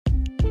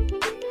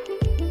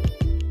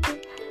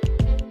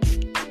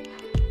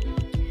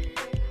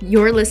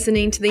You're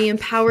listening to the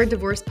Empowered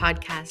Divorce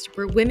Podcast,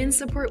 where women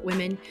support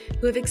women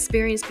who have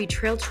experienced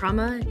betrayal,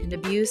 trauma, and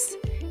abuse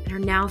and are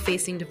now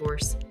facing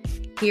divorce.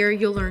 Here,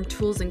 you'll learn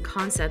tools and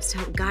concepts to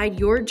help guide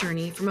your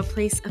journey from a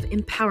place of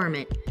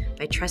empowerment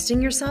by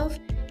trusting yourself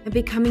and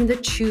becoming the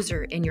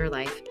chooser in your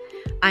life.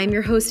 I'm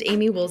your host,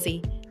 Amy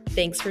Woolsey.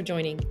 Thanks for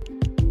joining.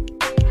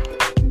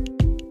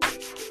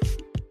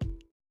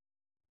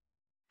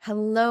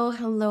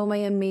 Hello, my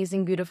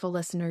amazing, beautiful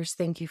listeners.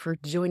 Thank you for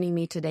joining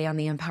me today on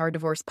the Empowered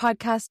Divorce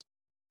Podcast.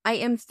 I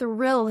am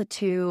thrilled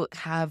to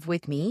have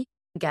with me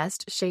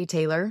guest Shay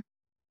Taylor,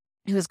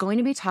 who is going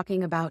to be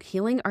talking about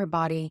healing our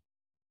body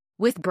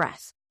with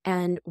breath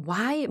and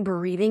why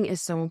breathing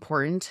is so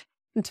important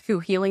to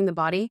healing the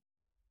body.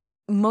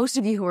 Most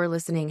of you who are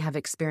listening have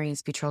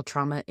experienced betrayal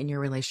trauma in your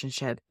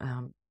relationship,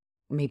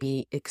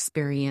 maybe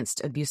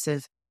experienced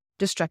abusive,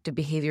 destructive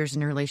behaviors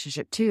in your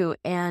relationship too.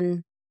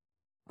 And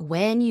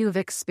when you've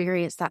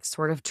experienced that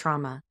sort of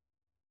trauma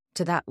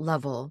to that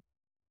level,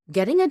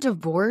 getting a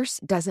divorce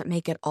doesn't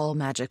make it all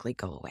magically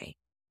go away.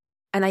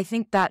 And I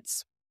think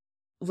that's,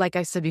 like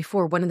I said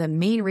before, one of the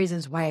main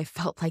reasons why I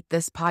felt like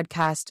this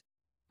podcast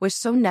was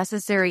so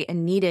necessary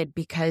and needed,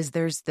 because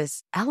there's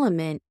this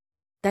element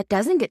that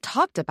doesn't get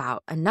talked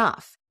about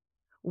enough,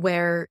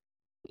 where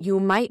you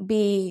might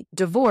be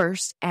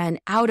divorced and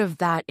out of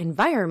that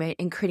environment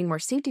and creating more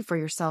safety for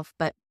yourself,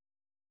 but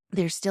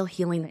there's still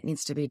healing that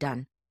needs to be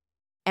done.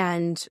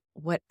 And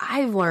what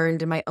I've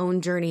learned in my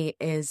own journey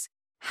is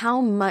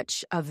how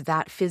much of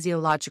that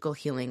physiological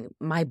healing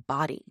my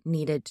body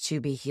needed to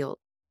be healed.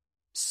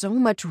 So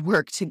much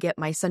work to get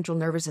my central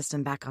nervous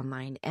system back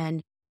online,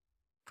 and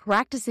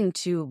practicing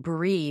to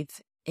breathe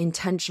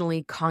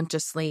intentionally,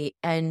 consciously,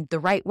 and the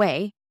right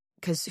way,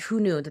 because who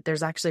knew that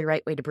there's actually a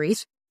right way to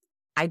breathe?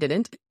 I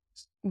didn't.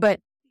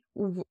 But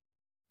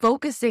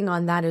focusing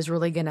on that is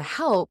really going to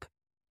help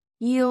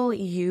heal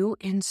you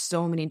in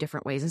so many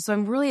different ways. And so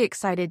I'm really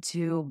excited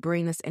to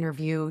bring this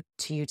interview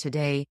to you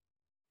today.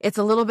 It's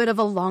a little bit of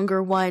a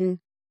longer one.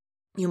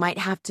 You might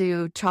have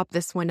to chop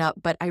this one up,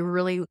 but I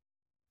really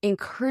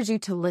encourage you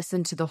to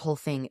listen to the whole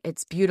thing.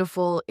 It's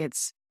beautiful,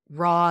 it's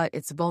raw,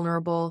 it's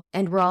vulnerable,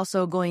 and we're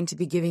also going to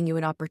be giving you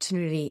an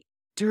opportunity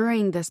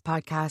during this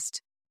podcast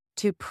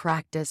to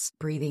practice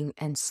breathing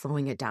and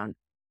slowing it down.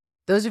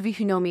 Those of you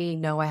who know me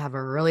know I have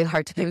a really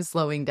hard time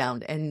slowing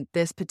down, and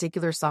this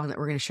particular song that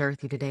we're going to share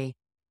with you today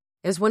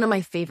is one of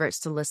my favorites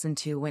to listen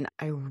to when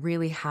I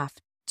really have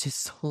to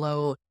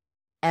slow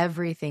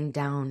everything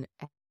down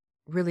and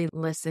really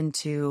listen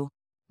to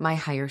my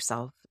higher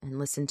self and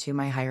listen to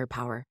my higher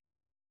power.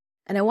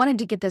 And I wanted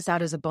to get this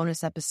out as a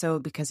bonus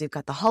episode because we've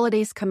got the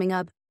holidays coming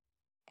up,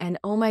 and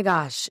oh my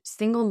gosh,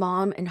 single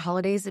mom and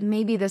holidays,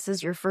 maybe this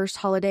is your first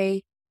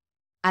holiday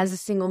as a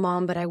single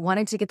mom, but I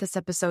wanted to get this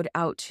episode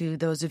out to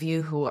those of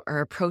you who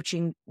are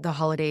approaching the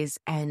holidays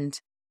and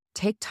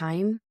take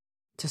time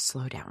to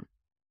slow down.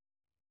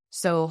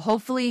 So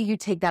hopefully you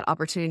take that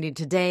opportunity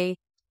today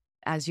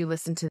as you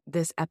listen to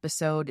this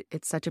episode.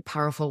 It's such a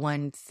powerful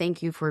one.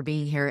 Thank you for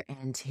being here,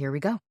 and here we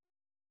go.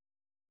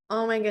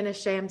 Oh my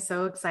goodness, Shay, I'm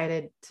so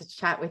excited to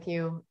chat with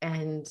you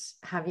and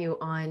have you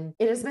on.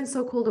 It has been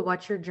so cool to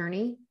watch your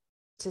journey,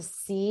 to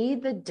see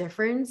the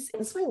difference.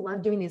 That's why I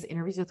love doing these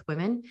interviews with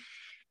women,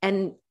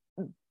 and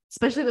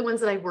especially the ones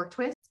that I've worked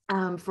with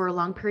for a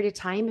long period of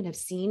time and have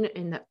seen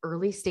in the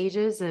early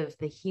stages of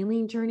the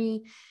healing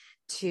journey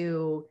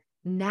to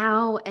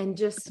now, and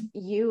just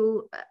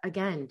you,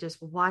 again,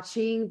 just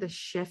watching the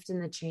shift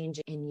and the change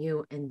in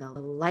you and the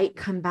light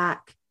come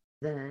back,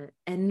 the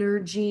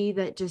energy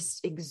that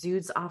just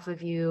exudes off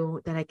of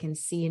you that I can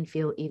see and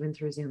feel even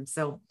through Zoom.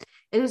 So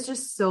it is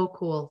just so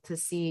cool to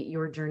see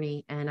your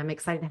journey, and I'm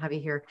excited to have you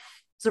here.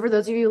 So for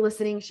those of you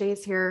listening,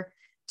 Shay's here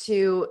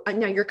to,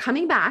 now you're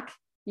coming back.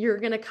 You're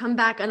going to come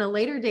back on a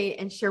later date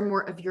and share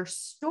more of your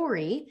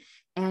story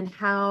and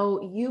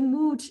how you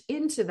moved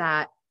into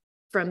that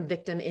from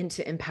victim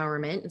into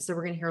empowerment. And so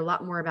we're going to hear a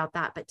lot more about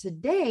that. But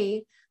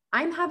today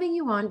I'm having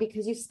you on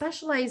because you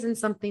specialize in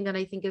something that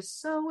I think is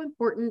so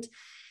important.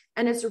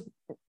 And it's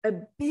a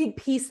big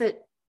piece that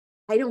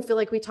I don't feel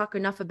like we talk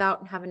enough about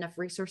and have enough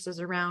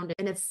resources around.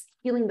 And it's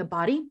healing the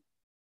body,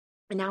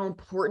 and how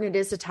important it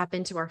is to tap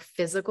into our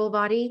physical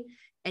body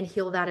and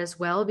heal that as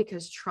well,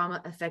 because trauma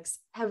affects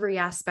every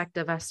aspect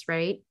of us,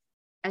 right?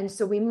 And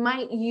so we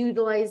might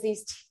utilize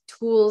these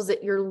tools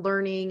that you're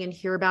learning and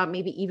hear about,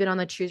 maybe even on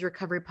the Choose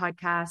Recovery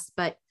podcast,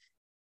 but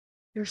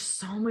there's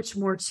so much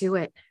more to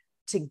it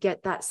to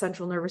get that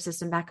central nervous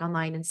system back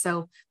online. And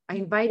so I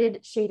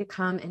invited Shay to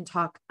come and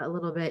talk a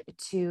little bit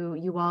to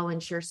you all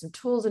and share some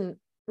tools and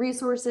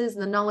resources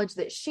and the knowledge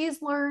that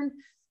she's learned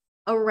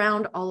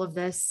around all of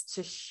this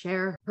to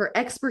share her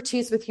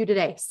expertise with you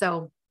today.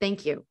 So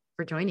thank you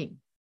for joining.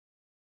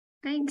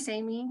 Thanks,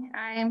 Amy.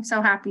 I am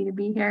so happy to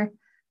be here.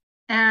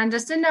 And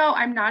just to know,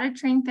 I'm not a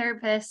trained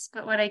therapist,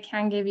 but what I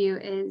can give you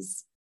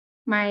is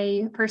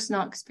my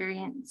personal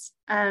experience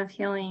of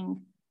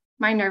healing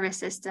my nervous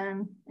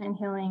system and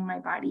healing my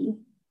body,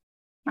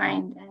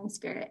 mind, and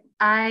spirit.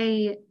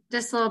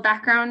 Just a little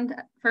background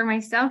for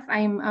myself.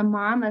 I'm a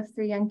mom of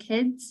 3 young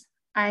kids.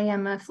 I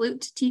am a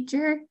flute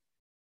teacher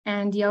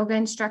and yoga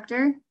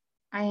instructor.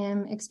 I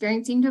am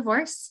experiencing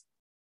divorce,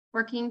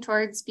 working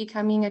towards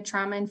becoming a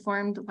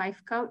trauma-informed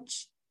life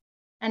coach,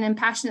 and I'm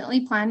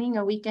passionately planning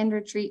a weekend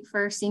retreat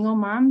for single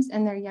moms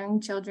and their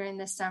young children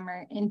this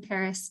summer in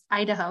Paris,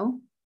 Idaho.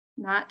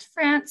 Not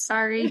France,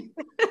 sorry,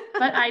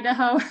 but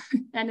Idaho.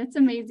 And it's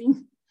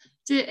amazing.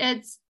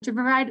 It's to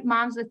provide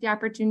moms with the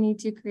opportunity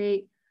to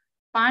create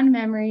fond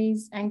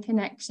memories and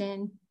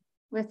connection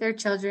with their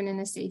children in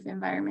a safe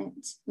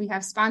environment. We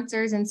have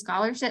sponsors and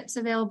scholarships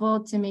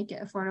available to make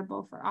it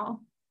affordable for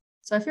all.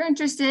 So if you're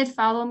interested,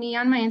 follow me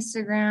on my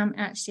Instagram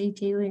at Shay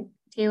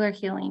Taylor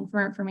Healing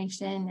for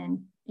information.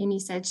 And Amy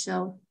said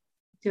she'll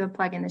do a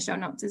plug in the show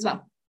notes as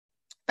well.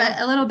 But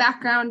a little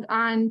background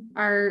on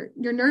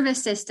your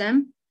nervous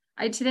system.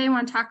 Today I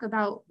want to talk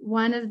about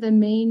one of the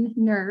main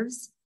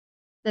nerves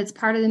that's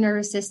part of the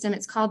nervous system.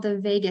 It's called the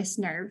vagus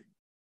nerve.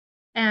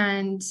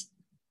 And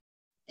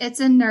it's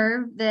a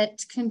nerve that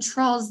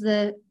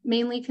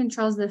mainly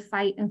controls the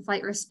fight and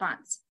flight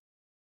response.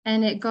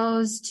 And it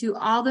goes to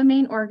all the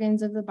main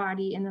organs of the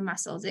body and the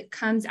muscles. It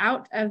comes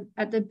out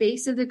at the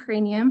base of the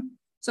cranium.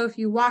 So if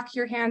you walk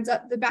your hands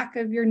up the back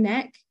of your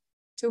neck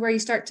to where you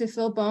start to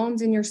feel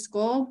bones in your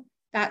skull,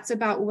 that's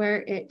about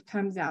where it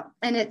comes out.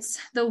 And it's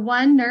the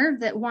one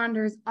nerve that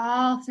wanders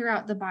all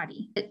throughout the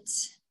body.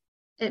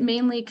 It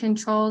mainly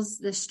controls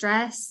the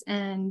stress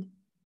and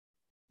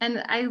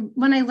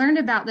when I learned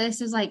about this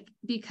is like,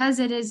 because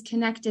it is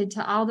connected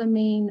to all the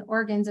main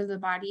organs of the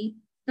body,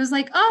 it was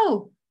like,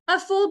 oh, a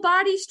full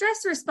body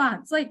stress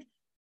response. Like,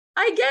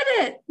 I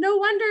get it. No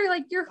wonder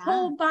like your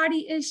whole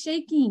body is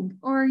shaking,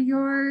 or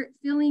you're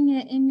feeling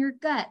it in your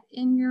gut,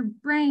 in your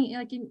brain.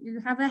 Like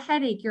you have a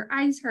headache, your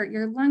eyes hurt,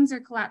 your lungs are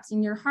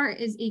collapsing, your heart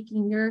is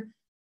aching.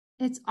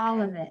 It's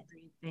all of it.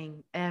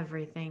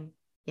 Everything.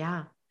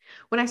 Yeah.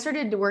 When I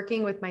started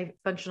working with my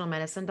functional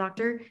medicine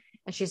doctor,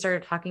 and she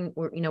started talking,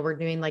 we're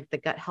doing like the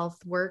gut health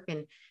work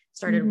and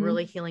started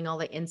really healing all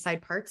the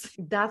inside parts.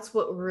 That's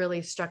what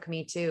really struck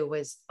me too,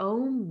 was,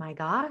 oh my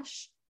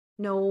gosh,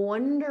 no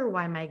wonder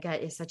why my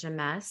gut is such a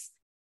mess.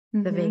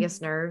 The vagus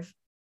nerve,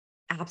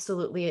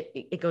 absolutely.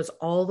 It goes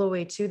all the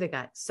way to the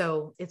gut.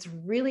 So it's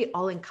really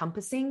all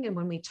encompassing. And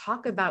when we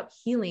talk about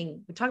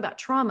healing, we talk about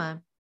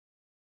trauma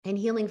and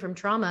healing from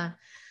trauma.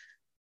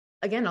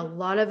 Again, a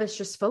lot of us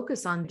just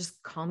focus on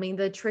just calming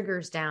the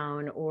triggers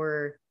down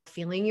or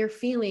feeling your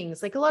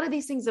feelings, like a lot of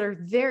these things that are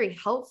very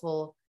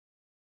helpful,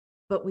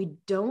 but we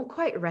don't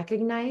quite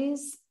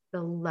recognize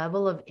the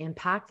level of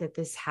impact that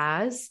this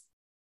has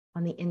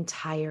on the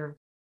entire.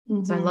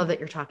 So I love that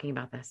you're talking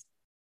about this.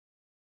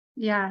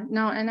 Yeah,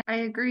 no, and I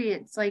agree.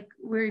 It's like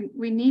we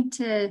need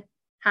to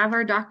have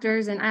our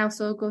doctors, and I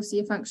also go see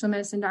a functional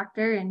medicine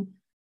doctor, and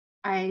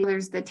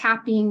there's the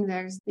tapping,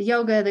 there's the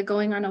yoga, the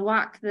going on a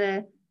walk,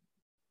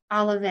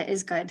 all of it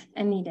is good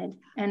and needed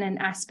and an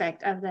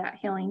aspect of that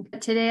healing.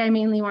 But today, I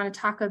mainly want to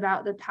talk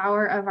about the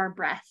power of our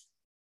breath,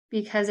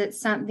 because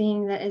it's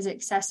something that is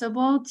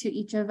accessible to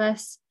each of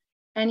us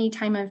any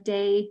time of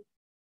day.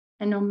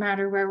 And no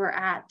matter where we're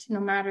at, no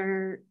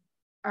matter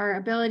our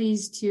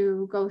abilities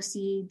to go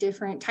see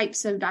different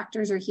types of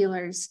doctors or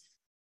healers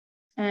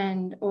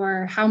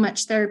or how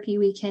much therapy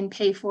we can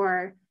pay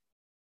for,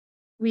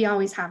 we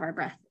always have our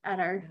breath at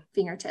our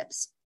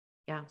fingertips.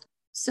 Yeah.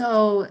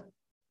 So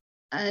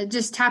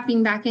just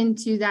tapping back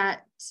into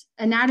that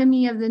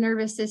anatomy of the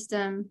nervous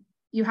system,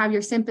 you have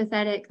your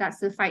sympathetic, that's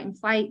the fight and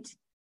flight.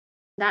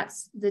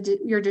 That's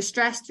you're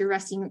distressed, you're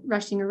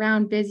rushing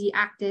around, busy,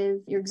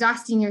 active, you're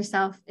exhausting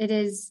yourself. It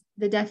is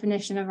the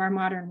definition of our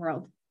modern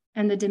world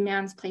and the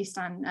demands placed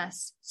on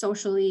us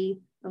socially,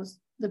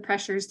 the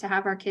pressures to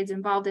have our kids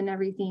involved in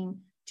everything,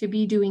 to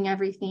be doing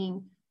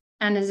everything.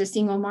 And as a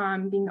single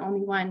mom, being the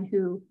only one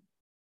who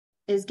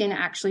is going to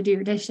actually do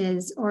your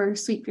dishes or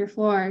sweep your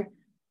floor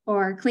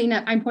or clean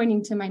up. I'm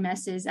pointing to my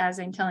messes as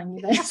I'm telling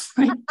you this.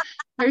 Like,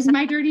 there's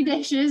my dirty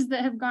dishes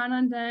that have gone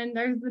undone.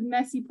 There's the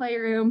messy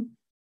playroom.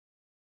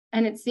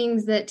 And it's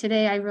things that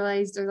today I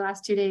realized, or the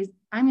last 2 days,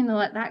 I'm going to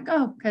let that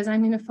go because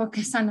I'm going to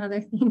focus on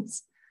other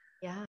things.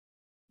 Yeah.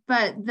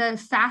 But the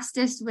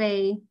fastest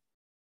way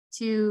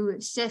to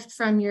shift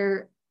from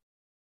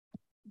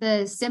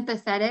the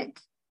sympathetic,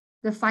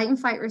 the fight and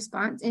flight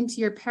response, into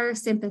your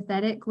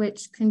parasympathetic,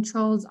 which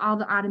controls all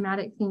the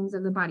automatic things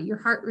of the body, your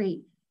heart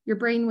rate, your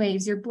brain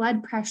waves, your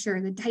blood pressure,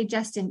 the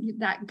digestion,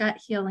 that gut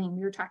healing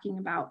we were talking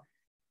about,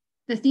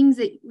 the things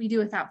that we do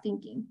without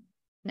thinking.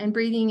 And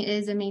breathing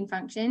is a main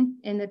function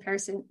in the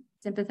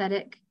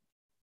parasympathetic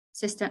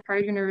system, part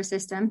of your nervous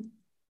system.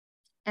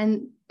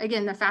 And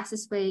again, the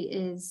fastest way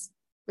is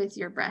with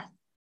your breath.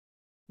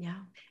 Yeah.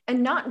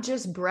 And not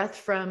just breath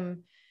from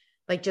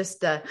like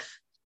just I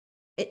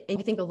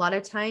think a lot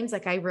of times,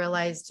 like I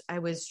realized I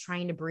was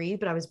trying to breathe,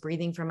 but I was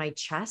breathing from my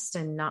chest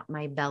and not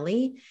my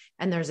belly.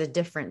 And there's a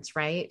difference,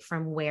 right?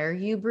 From where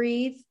you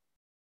breathe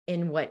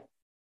and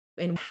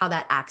how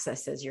that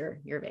accesses your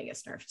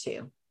vagus nerve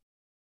too.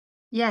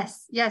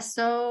 Yes.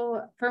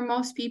 So for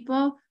most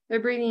people, they're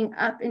breathing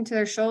up into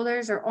their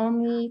shoulders or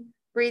only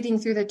breathing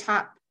through the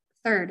top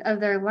third of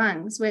their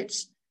lungs,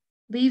 which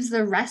leaves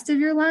the rest of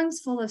your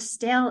lungs full of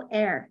stale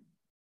air.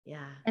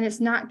 Yeah. And it's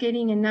not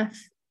getting enough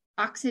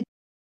oxygen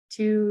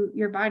to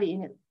your body,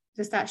 and it's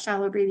just that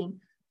shallow breathing.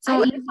 So I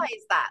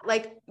realized that,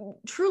 like,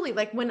 truly,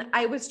 like when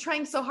I was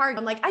trying so hard,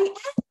 I'm like, I am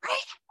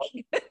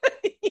breathing.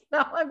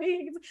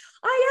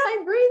 I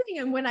am breathing.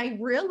 And when I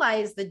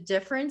realized the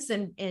difference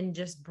in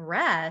just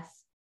breath,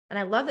 and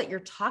I love that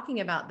you're talking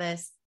about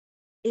this,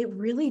 it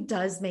really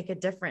does make a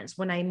difference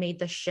when I made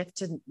the shift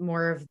to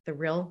more of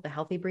the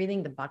healthy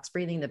breathing, the box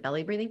breathing, the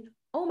belly breathing.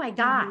 Oh my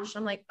gosh.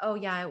 I'm like, oh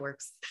yeah, it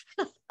works.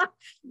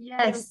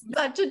 Yes.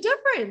 Such a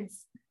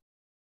difference.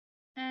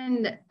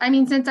 And I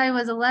mean, since I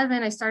was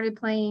 11, I started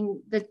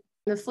playing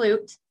the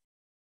flute.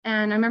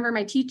 And I remember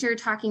my teacher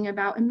talking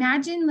about,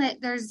 imagine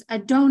that there's a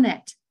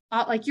donut,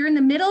 like you're in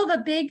the middle of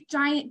a big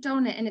giant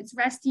donut and it's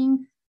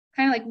resting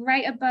kind of like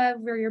right above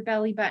where your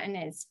belly button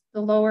is, the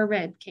lower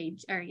rib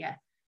cage area.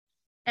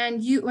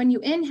 And when you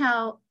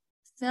inhale,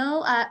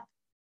 fill up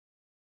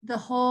the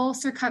whole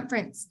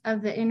circumference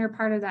of the inner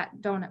part of that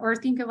donut, or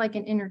think of like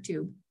an inner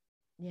tube.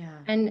 Yeah.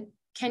 And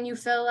can you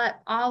fill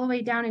up all the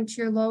way down into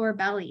your lower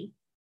belly,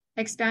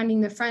 expanding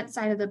the front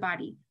side of the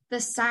body, the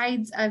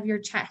sides of your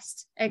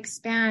chest,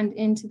 expand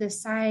into the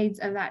sides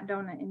of that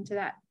donut, into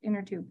that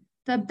inner tube,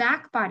 the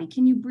back body.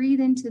 Can you breathe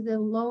into the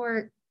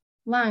lower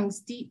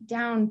lungs deep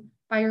down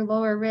by your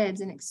lower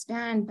ribs and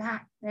expand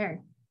back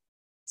there?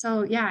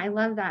 So yeah, I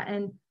love that.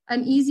 And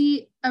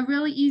a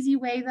really easy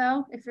way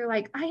though, if you're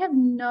like, I have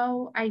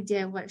no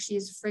idea what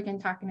she's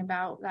freaking talking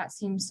about, that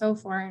seems so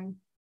foreign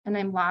and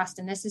I'm lost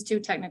and this is too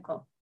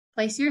technical.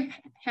 Place your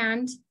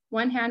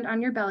one hand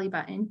on your belly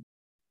button,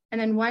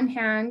 and then one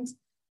hand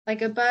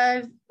like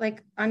above,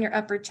 like on your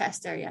upper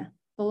chest area,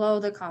 below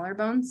the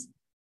collarbones.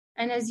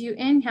 And as you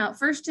inhale,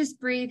 first just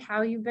breathe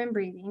how you've been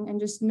breathing and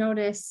just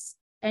notice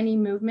any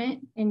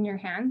movement in your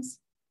hands.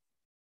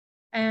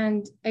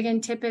 And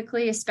again,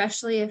 typically,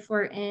 especially if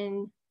we're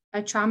in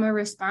a trauma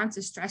response,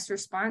 a stress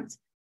response,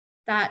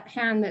 that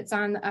hand that's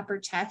on the upper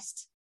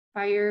chest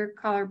by your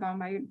collarbone,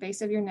 by your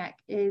base of your neck,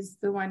 is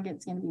the one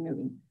that's going to be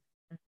moving.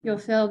 You'll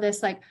feel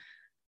this, like,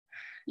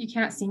 you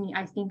can't see me.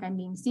 I think I'm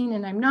being seen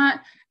and I'm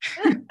not.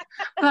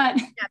 But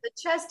yeah, the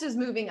chest is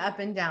moving up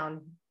and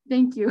down.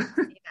 Thank you.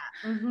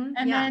 Mm-hmm.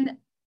 And then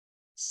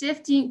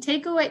shifting,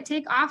 take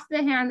off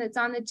the hand that's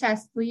on the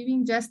chest,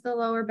 leaving just the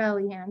lower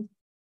belly hand.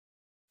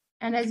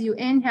 And as you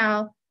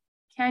inhale,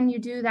 can you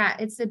do that?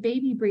 It's the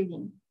baby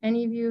breathing.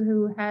 Any of you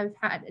who have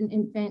had an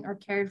infant or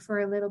cared for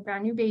a little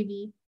brand new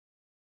baby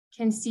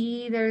can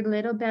see their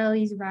little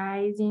bellies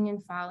rising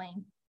and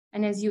falling.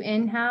 And as you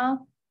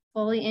inhale,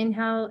 fully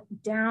inhale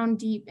down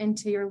deep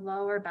into your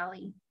lower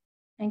belly.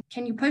 And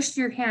can you push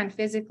your hand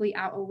physically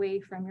out away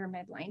from your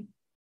midline,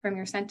 from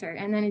your center?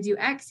 And then as you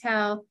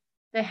exhale,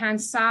 the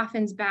hand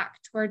softens back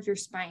towards your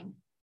spine.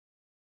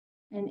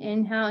 And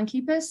inhale and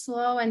keep it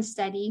slow and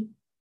steady.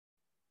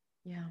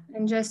 Yeah.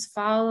 And just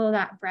follow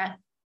that breath.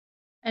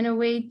 And a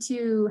way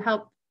to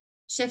help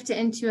shift it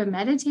into a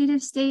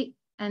meditative state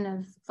and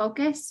of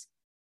focus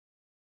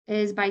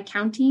is by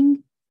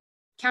counting.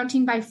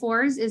 Counting by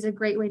fours is a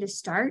great way to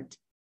start.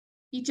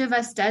 Each of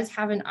us does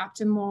have an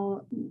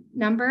optimal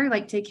number,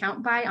 like to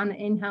count by on the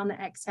inhale and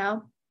the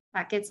exhale.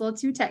 That gets a little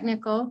too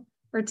technical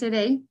for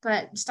today,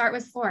 but start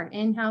with 4.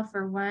 Inhale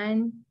for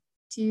 1,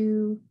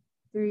 2,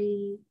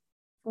 3,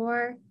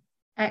 4.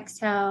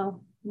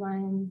 Exhale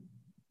 1,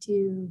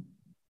 2,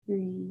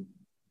 3,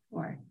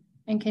 4,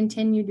 and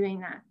continue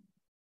doing that.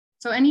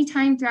 So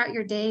anytime throughout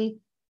your day,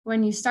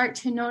 when you start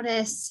to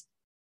notice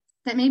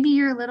that maybe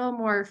you're a little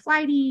more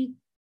flighty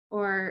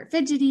or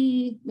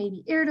fidgety,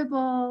 maybe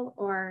irritable,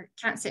 or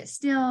can't sit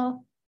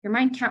still, your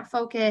mind can't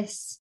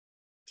focus,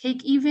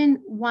 take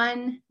even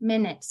 1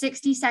 minute,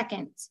 60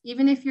 seconds,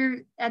 even if you're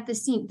at the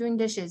sink doing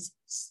dishes,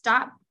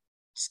 stop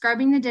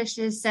scrubbing the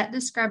dishes, set the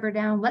scrubber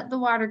down, let the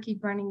water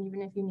keep running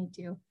even if you need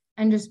to,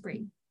 and just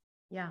breathe.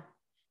 Yeah.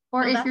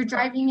 Or if you're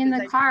driving in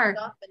the car.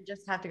 And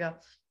just have to go.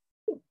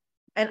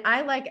 And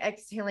I like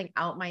exhaling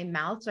out my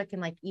mouth so I can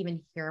like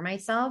even hear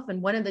myself.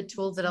 And one of the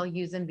tools that I'll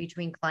use in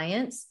between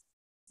clients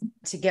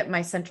to get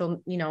my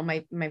central,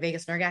 my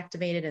vagus nerve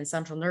activated and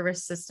central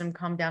nervous system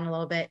calm down a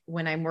little bit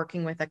when I'm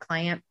working with a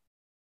client,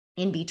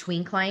 in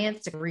between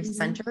clients, to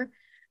recenter.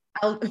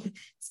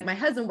 My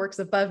husband works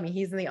above me.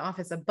 He's in the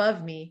office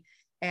above me.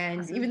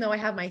 And even though I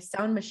have my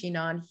sound machine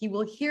on, he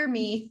will hear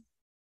me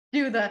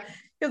do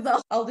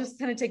because I'll just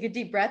kind of take a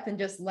deep breath and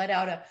just let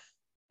out a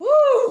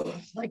whoo,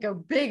 like a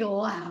big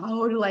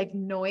loud like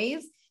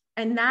noise.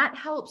 And that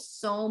helps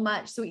so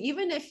much. So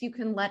even if you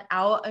can let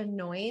out a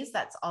noise,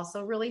 that's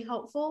also really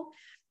helpful.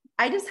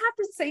 I just have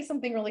to say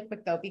something really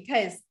quick though,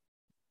 because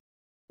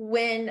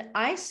when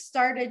I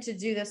started to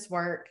do this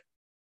work,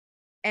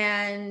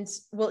 and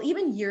well,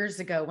 even years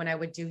ago when I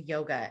would do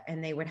yoga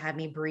and they would have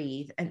me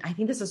breathe. And I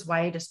think this is why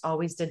I just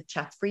always did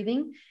chest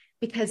breathing,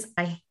 because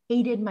I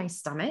hated my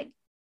stomach.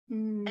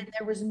 And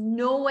there was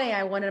no way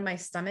I wanted my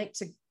stomach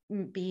to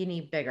be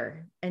any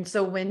bigger. And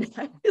so when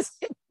I was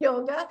in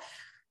yoga,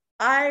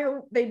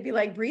 they'd be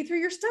like, breathe through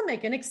your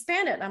stomach and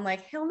expand it. And I'm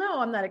like, hell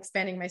no, I'm not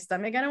expanding my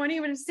stomach. I don't want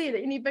anyone to see it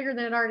any bigger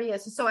than it already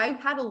is. So I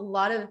had a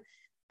lot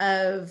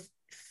of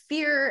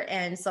fear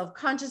and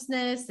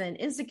self-consciousness and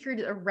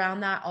insecurity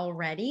around that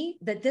already,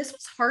 that this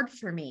was hard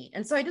for me.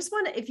 And so I just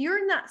want to, if you're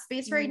in that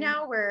space right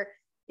now, where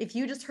if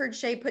you just heard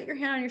Shay, put your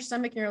hand on your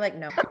stomach and you're like,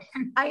 no,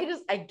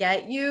 I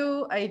get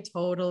you. I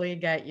totally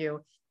get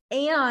you.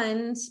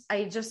 And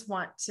I just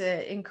want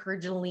to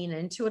encourage you to lean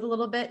into it a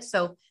little bit.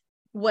 So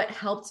what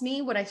helped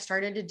me, what I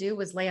started to do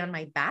was lay on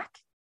my back.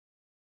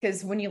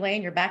 Because when you lay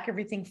on your back,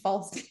 everything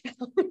falls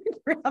down.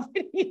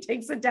 Gravity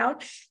takes it down.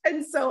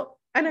 And so,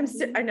 and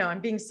I know I'm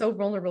being so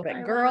vulnerable,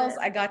 but girls,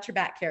 I got your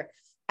back here.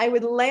 I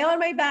would lay on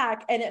my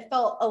back and it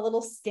felt a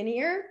little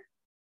skinnier.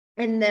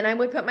 And then I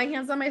would put my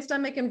hands on my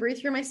stomach and breathe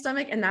through my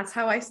stomach. And that's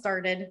how I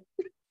started.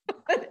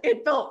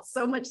 It felt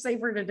so much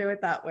safer to do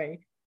it that way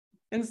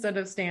instead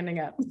of standing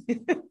up.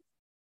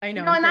 I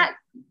know. And that,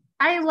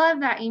 I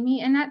love that,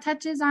 Amy. And that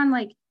touches on,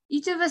 like,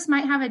 each of us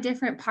might have a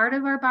different part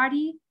of our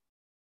body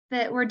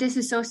that we're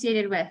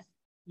disassociated with.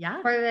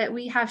 Yeah. Or that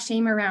we have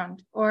shame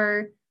around,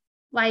 or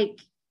like,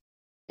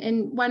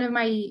 and one of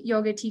my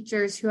yoga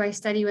teachers who I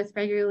study with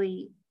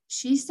regularly,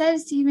 she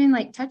says to even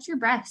like touch your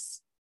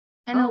breasts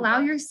and allow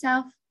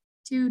yourself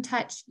to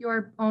touch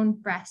your own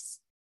breasts.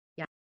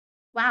 Yeah.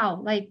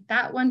 Wow. Like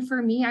that one for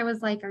me, I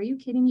was like, are you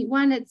kidding me?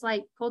 One, it's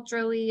like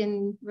culturally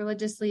and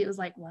religiously, it was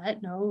like,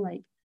 what? No,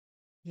 like,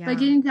 but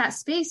getting to that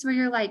space where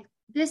you're like,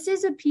 this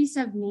is a piece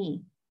of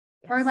me.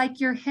 Yes. Or like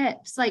your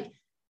hips, like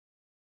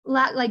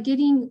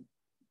getting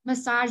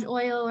massage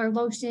oil or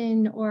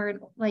lotion or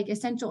like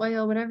essential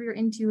oil, whatever you're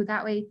into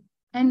that way,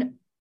 and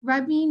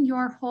rubbing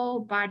your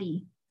whole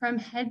body from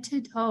head to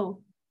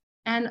toe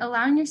and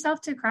allowing yourself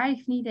to cry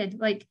if needed.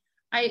 Like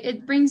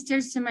it brings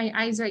tears to my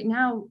eyes right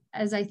now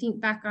as I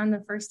think back on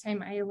the first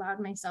time I allowed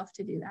myself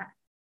to do that.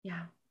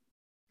 Yeah.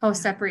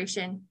 Post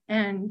separation.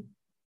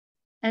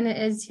 And it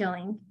is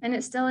healing. And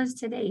it still is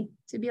today,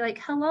 to be like,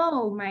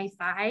 hello, my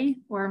thigh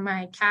or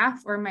my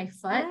calf or my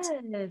foot.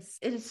 Yes,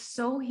 it is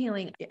so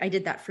healing. I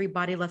did that free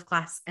body love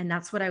class. And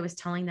that's what I was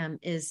telling them,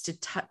 is to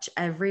touch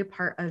every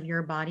part of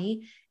your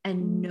body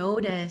and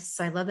notice.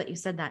 I love that you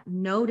said that.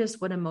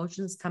 Notice what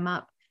emotions come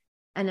up.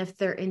 And if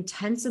they're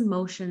intense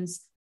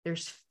emotions,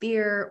 there's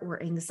fear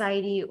or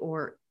anxiety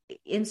or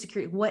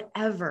insecurity,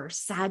 whatever,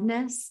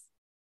 sadness,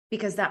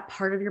 because that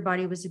part of your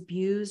body was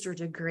abused or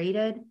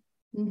degraded.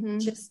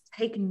 Just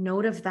take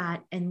note of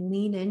that and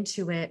lean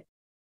into it.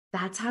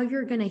 That's how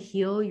you're going to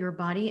heal your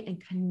body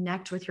and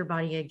connect with your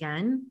body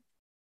again.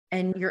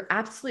 And you're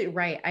absolutely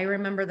right. I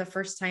remember the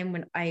first time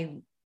when I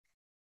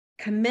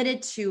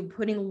committed to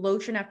putting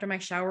lotion after my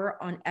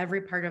shower on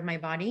every part of my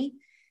body,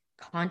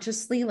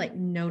 consciously, like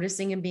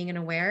noticing and being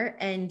aware.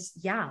 And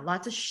yeah,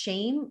 lots of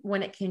shame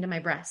when it came to my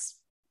breast.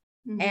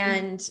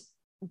 And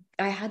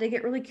I had to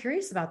get really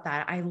curious about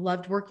that. I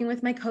loved working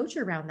with my coach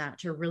around that,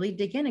 to really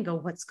dig in and go,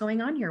 what's going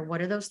on here? What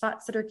are those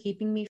thoughts that are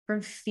keeping me from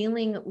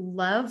feeling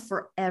love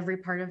for every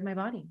part of my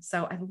body?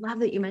 So I love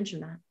that you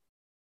mentioned that.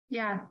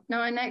 Yeah.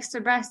 No, and next to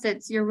breast,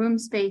 it's your womb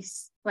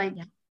space, like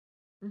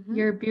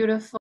your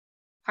beautiful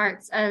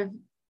parts of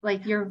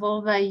like your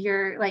vulva,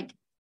 your like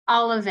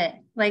all of it.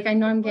 Like, I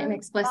know I'm getting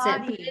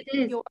explicit, but it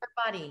is your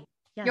body.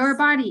 Yes. Your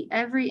body,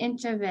 every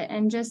inch of it.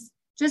 And just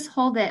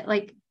hold it.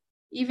 Like,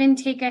 even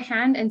take a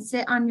hand and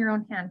sit on your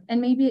own hand.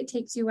 And maybe it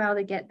takes you a while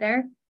to get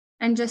there,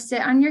 and just sit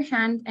on your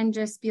hand and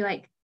just be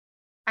like,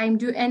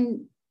 do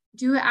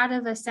it out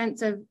of a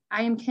sense of,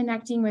 I am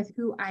connecting with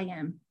who I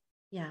am.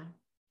 Yeah.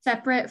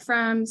 Separate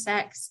from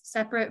sex,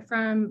 separate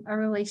from a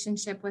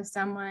relationship with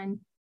someone.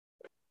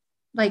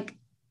 Like,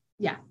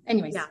 yeah.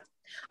 Anyways. Yeah.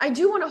 I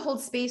do want to hold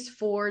space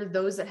for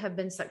those that have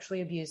been sexually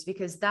abused,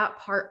 because that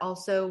part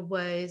also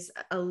was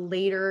a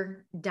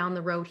later down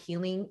the road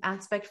healing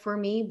aspect for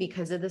me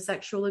because of the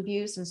sexual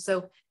abuse. And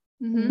so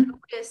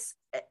notice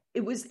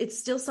it's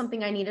still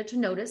something I needed to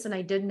notice. And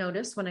I did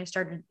notice when I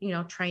started,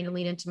 trying to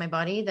lean into my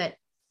body,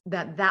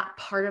 that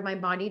part of my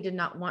body did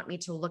not want me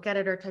to look at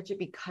it or touch it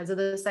because of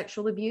the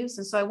sexual abuse.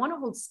 And so I want to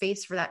hold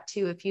space for that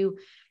too. If you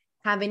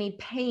have any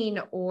pain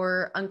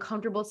or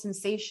uncomfortable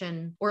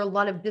sensation or a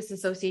lot of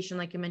disassociation,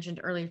 like you mentioned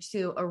earlier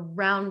too,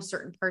 around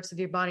certain parts of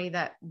your body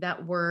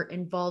that were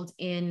involved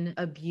in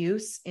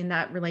abuse in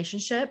that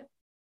relationship,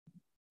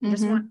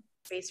 just want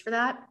space for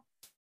that.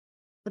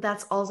 But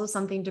that's also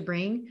something to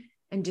bring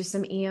and do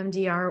some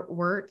EMDR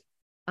work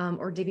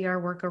or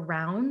DBR work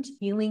around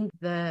healing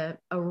the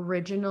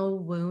original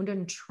wound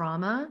and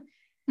trauma.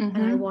 And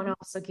I want to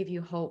also give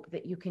you hope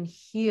that you can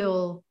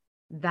heal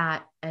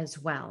that as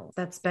well.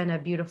 That's been a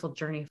beautiful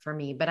journey for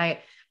me. But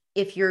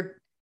if you're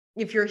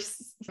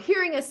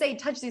hearing us say,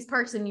 touch these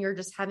parts, and you're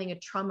just having a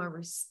trauma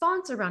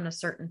response around a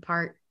certain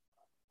part,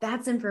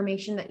 that's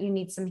information that you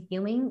need some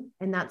healing.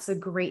 And that's a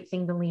great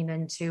thing to lean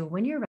into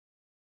when you're ready.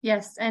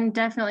 Yes. And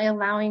definitely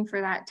allowing for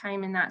that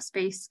time in that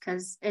space,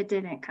 because it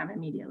didn't come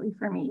immediately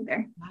for me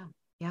either. Wow.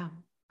 Yeah.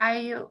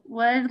 I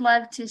would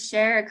love to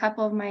share a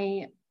couple of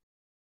my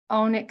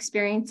own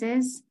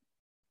experiences.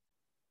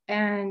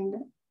 And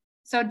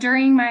So I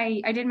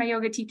did my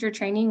yoga teacher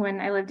training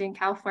when I lived in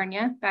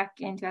California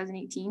back in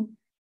 2018.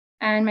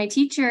 And my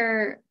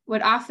teacher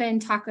would often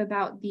talk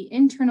about the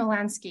internal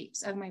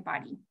landscapes of my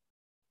body.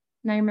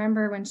 And I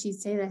remember when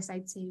she'd say this,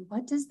 I'd say,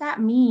 what does that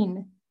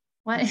mean?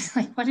 What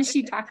is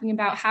she talking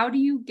about? How do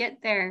you get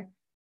there?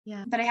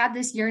 Yeah. But I had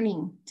this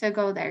yearning to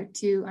go there,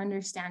 to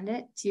understand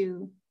it,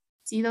 to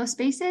see those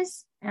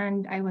spaces.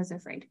 And I was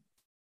afraid.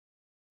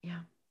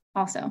 Yeah.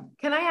 Also.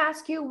 Can I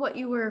ask you what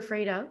you were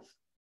afraid of?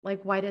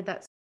 Like, why did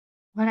that?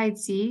 What I'd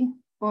see,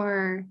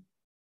 or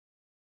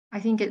I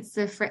think it's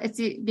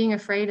being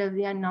afraid of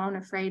the unknown,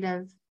 afraid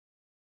of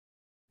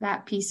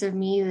that piece of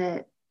me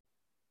that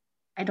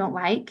I don't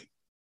like,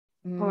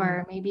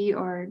 or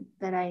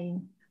that I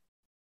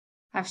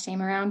have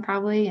shame around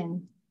probably.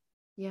 And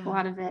a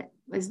lot of it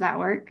was that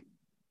work.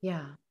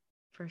 Yeah,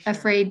 for sure.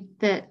 Afraid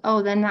that,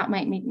 then that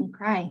might make me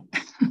cry.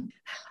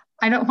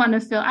 I don't want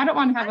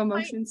to have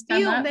emotions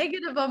come up.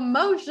 Negative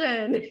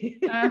emotion.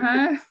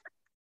 Uh-huh.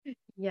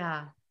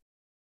 Yeah.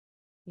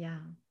 Yeah.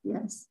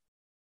 Yes.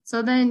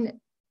 So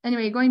then,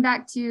 anyway, going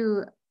back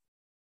to,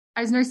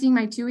 I was nursing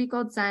my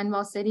 2-week-old son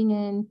while sitting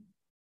in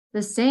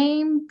the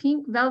same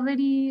pink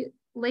velvety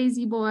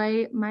lazy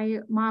boy my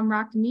mom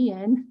rocked me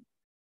in.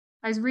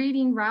 I was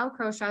reading Raoul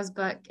Crowshaw's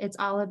book, It's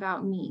All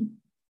About Me.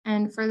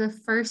 And for the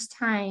first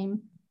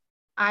time,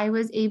 I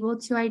was able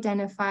to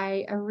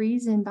identify a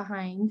reason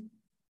behind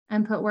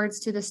and put words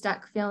to the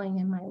stuck feeling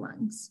in my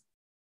lungs.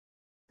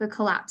 The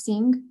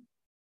collapsing,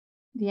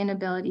 the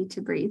inability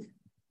to breathe.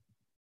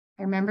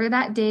 I remember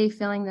that day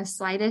feeling the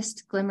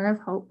slightest glimmer of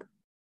hope.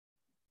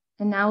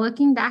 And now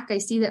looking back, I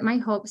see that my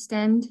hope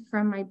stemmed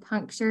from my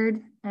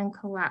punctured and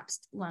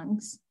collapsed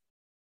lungs,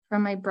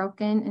 from my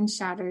broken and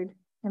shattered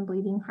and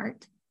bleeding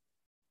heart.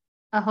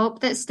 A hope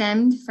that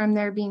stemmed from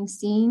their being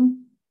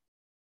seen,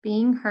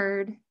 being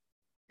heard,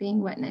 being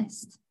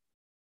witnessed.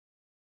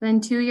 Then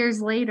 2 years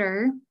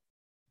later,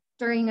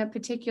 during a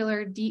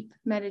particular deep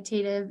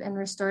meditative and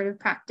restorative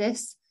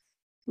practice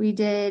we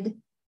did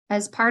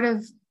as part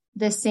of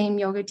this same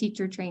yoga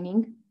teacher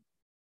training,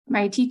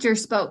 my teacher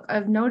spoke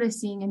of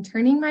noticing and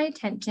turning my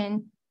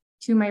attention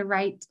to my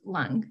right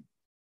lung,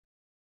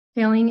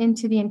 feeling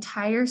into the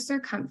entire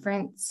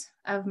circumference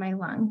of my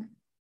lung,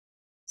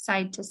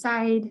 side to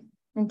side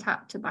and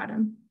top to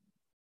bottom.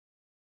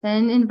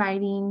 Then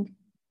inviting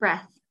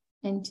breath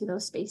into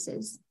those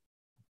spaces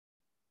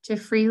to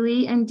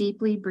freely and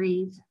deeply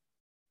breathe.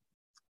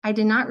 I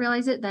did not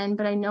realize it then,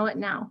 but I know it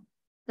now,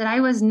 that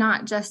I was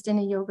not just in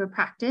a yoga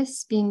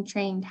practice being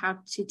trained how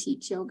to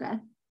teach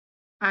yoga.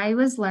 I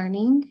was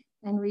learning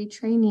and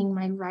retraining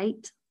my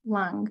right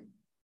lung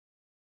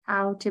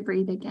how to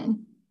breathe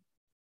again.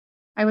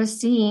 I was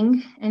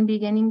seeing and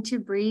beginning to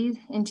breathe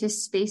into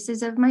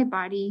spaces of my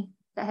body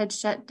that had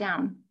shut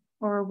down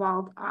or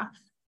walled off.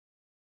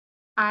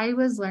 I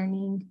was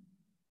learning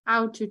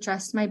how to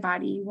trust my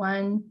body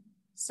one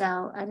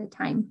cell at a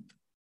time.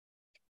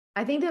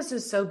 I think this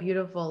is so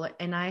beautiful.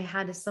 And I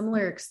had a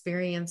similar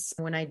experience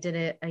when I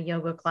did a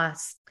yoga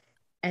class,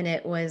 and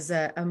it was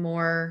a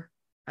more,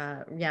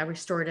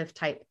 restorative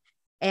type.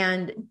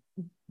 And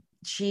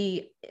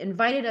she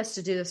invited us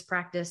to do this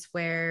practice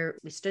where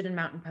we stood in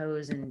mountain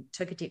pose and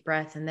took a deep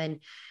breath. And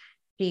then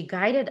she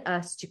guided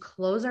us to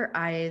close our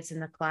eyes in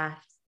the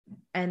class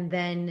and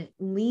then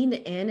lean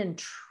in and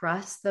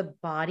trust the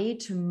body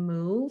to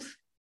move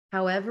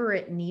however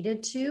it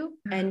needed to,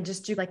 and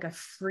just do like a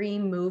free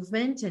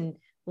movement and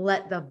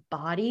let the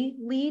body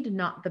lead,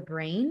 not the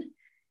brain.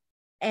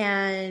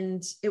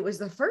 And it was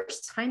the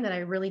first time that I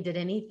really did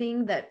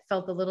anything that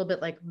felt a little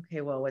bit like,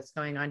 okay, well, what's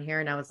going on here?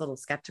 And I was a little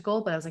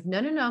skeptical, but I was like, no,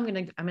 I'm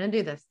going to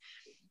do this.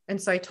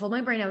 And so I told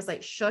my brain, I was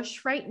like,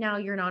 shush, right now,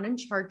 you're not in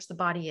charge. The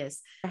body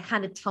is. I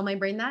had to tell my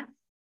brain that.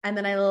 And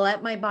then I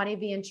let my body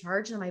be in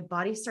charge, and my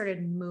body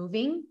started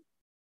moving.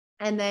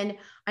 And then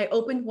I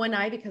opened one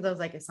eye because I was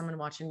like, is someone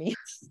watching me?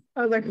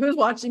 I was like, who's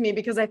watching me?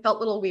 Because I felt a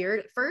little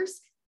weird at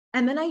first.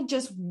 And then I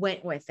just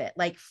went with it,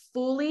 like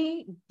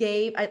fully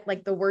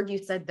like the word you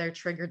said there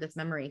triggered this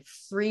memory,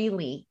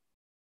 freely.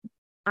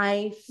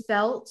 I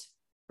felt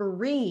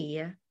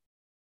free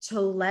to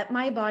let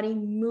my body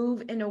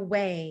move in a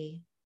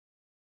way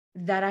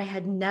that I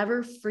had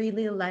never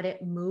freely let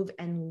it move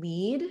and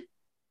lead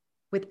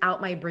without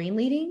my brain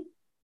leading.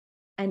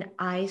 And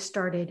I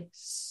started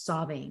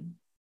sobbing.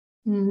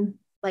 Mm-hmm.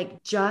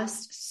 Like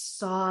just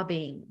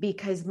sobbing,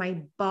 because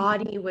my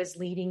body was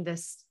leading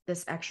this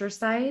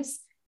exercise.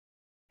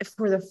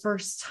 For the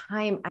first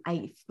time,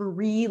 I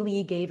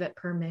freely gave it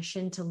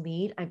permission to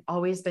lead. I've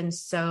always been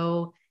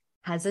so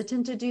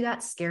hesitant to do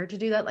that, scared to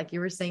do that, like you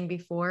were saying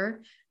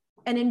before,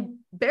 and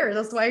embarrassed.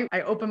 That's why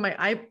I opened my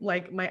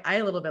eye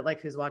a little bit,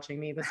 like, who's watching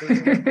me? This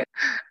is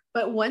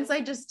But once I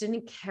just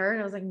didn't care,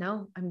 and I was like,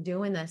 no, I'm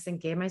doing this, and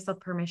gave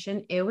myself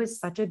permission. It was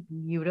such a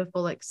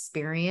beautiful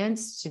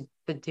experience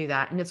to do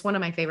that. And it's one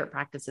of my favorite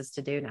practices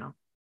to do now.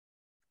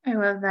 I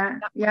love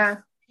that. Yeah.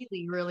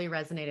 Really, really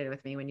resonated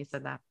with me when you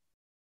said that.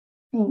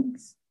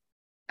 Thanks.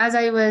 As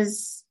I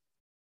was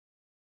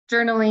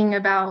journaling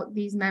about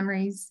these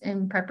memories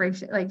in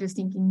preparation, like just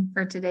thinking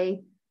for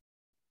today,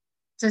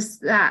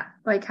 just that,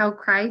 like how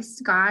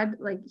Christ, God,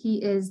 like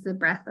he is the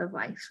breath of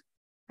life.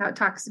 How it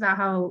talks about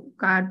how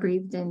God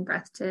breathed in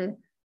breath to,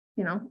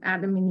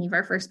 Adam and Eve,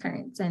 our first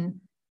parents.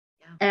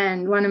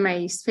 And one of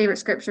my favorite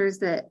scriptures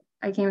that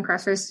I came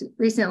across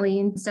recently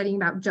in studying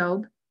about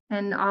Job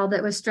and all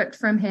that was stripped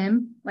from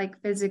him,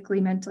 like physically,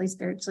 mentally,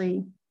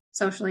 spiritually,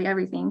 socially,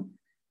 everything.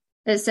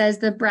 It says,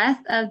 the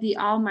breath of the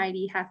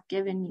Almighty hath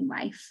given me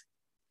life.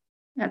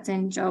 That's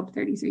in Job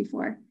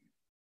 33:4.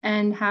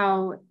 And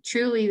how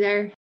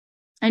truly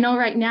I know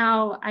right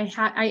now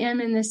I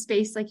am in this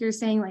space, like you're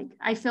saying, like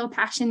I feel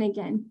passion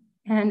again.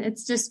 And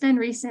it's just been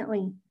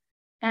recently.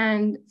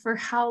 And for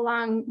how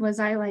long was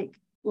I like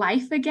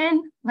life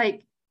again?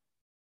 Like,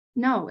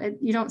 no,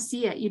 you don't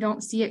see it. You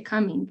don't see it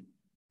coming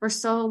for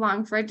so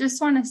long. I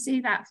just want to say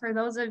that for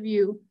those of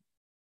you,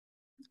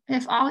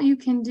 if all you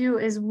can do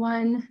is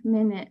 1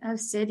 minute of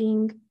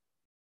sitting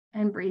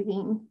and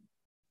breathing,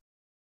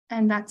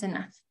 and that's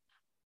enough.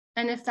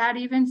 And if that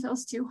even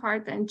feels too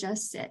hard, then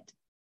just sit.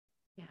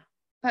 Yeah.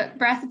 But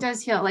breath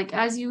does heal. Like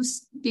as you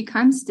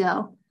become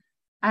still,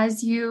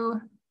 as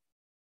you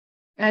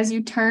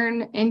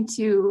turn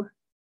into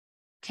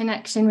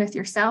connection with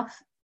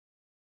yourself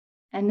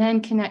and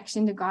then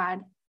connection to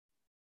God,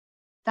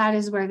 that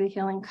is where the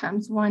healing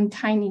comes, one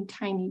tiny,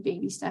 tiny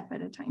baby step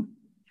at a time.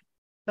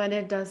 But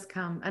it does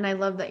come. And I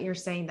love that you're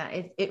saying that.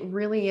 It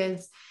really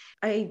is.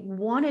 I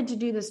wanted to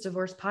do this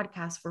divorce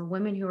podcast for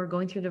women who are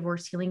going through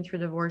divorce, healing through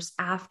divorce,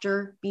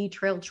 after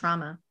betrayal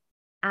trauma,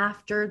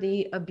 after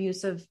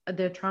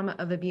the trauma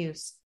of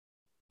abuse,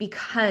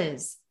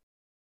 because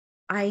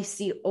I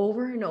see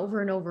over and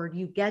over and over,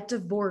 you get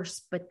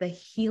divorced, but the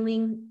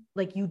healing,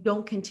 like you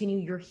don't continue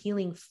your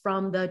healing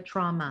from the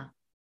trauma.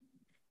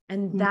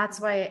 And that's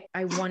why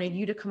I wanted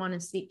you to come on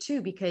and speak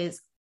too,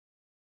 because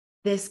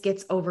this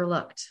gets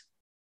overlooked.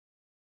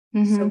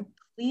 Mm-hmm. So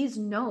please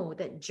know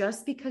that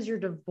just because you're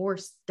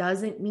divorced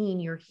doesn't mean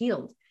you're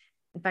healed.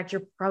 In fact,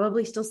 you're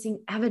probably still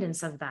seeing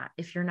evidence of that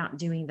if you're not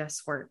doing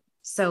this work.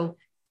 So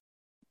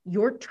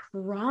your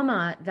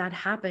trauma that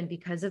happened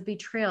because of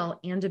betrayal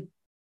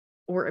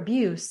or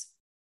abuse,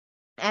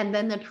 and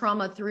then the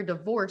trauma through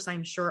divorce,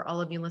 I'm sure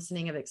all of you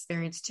listening have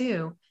experienced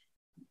too,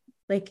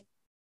 like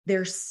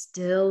they're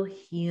still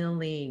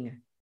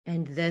healing.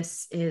 And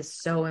this is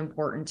so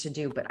important to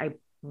do, but I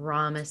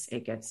promise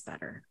it gets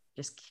better.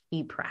 Just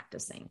keep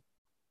practicing.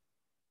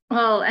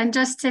 Well, and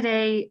just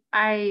today,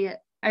 I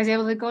was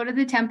able to go to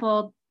the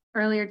temple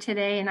earlier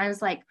today, and I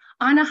was like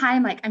on a high.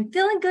 I'm like, I'm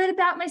feeling good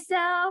about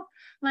myself.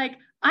 Like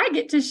I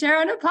get to share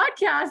on a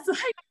podcast.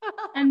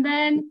 And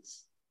then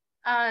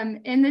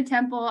in the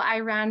temple, I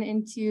ran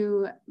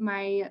into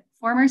my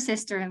former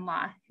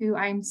sister-in-law, who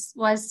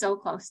was so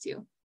close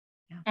to.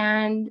 Yeah.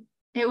 And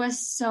it was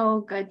so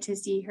good to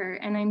see her.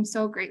 And I'm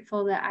so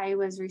grateful that I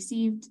was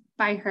received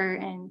by her,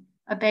 and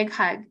a big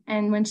hug.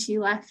 And when she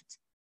left,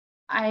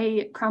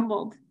 I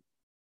crumbled.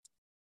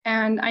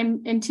 And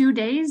in 2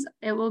 days,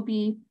 it will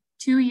be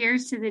 2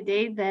 years to the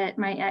day that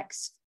my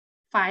ex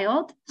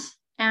filed,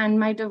 and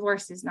my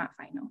divorce is not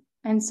final.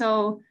 And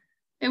so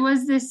it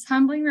was this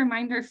humbling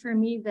reminder for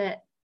me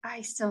that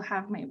I still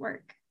have my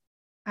work.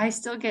 I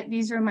still get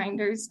these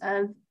reminders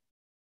of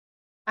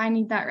I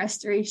need that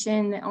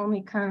restoration that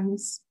only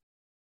comes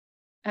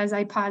as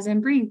I pause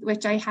and breathe,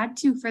 which I had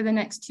to for the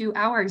next 2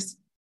 hours.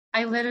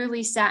 I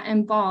literally sat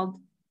and bawled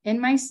in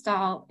my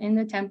stall in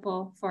the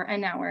temple for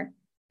an hour.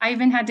 I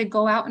even had to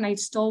go out and I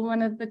stole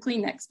one of the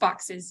Kleenex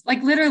boxes,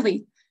 like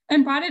literally,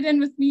 and brought it in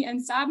with me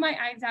and sobbed my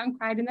eyes out and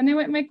cried. And then I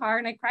went in my car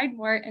and I cried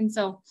more. And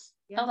so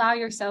allow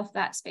yourself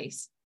that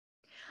space.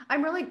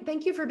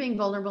 Thank you for being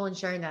vulnerable and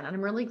sharing that. And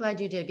I'm really glad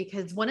you did,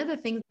 because one of the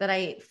things that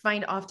I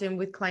find often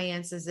with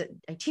clients is that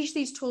I teach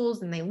these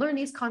tools and they learn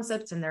these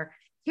concepts and they're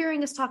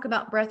hearing us talk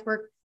about breath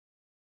work.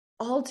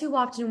 All too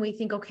often we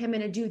think, okay, I'm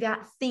going to do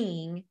that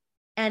thing,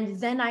 and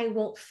then I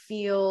won't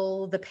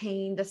feel the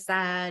pain, the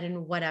sad,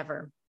 and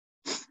whatever.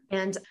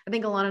 And I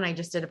think Alana and I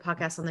just did a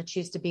podcast on the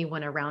Choose to Be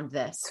one around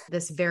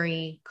this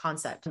very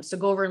concept. So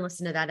go over and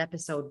listen to that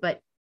episode. But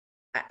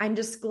I'm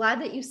just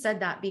glad that you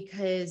said that,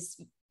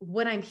 because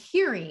what I'm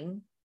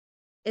hearing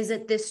is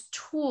that this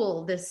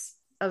tool,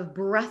 of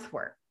breath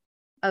work,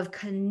 of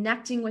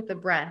connecting with the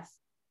breath,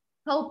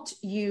 helped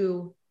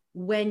you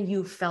when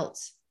you felt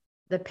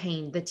the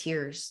pain, the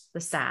tears, the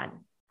sad,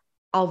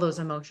 all those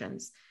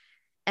emotions.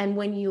 And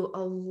when you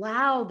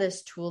allow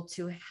this tool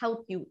to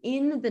help you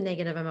in the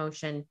negative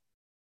emotion,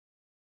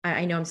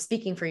 I know I'm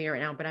speaking for you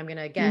right now, but I'm going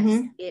to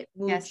guess it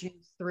moves you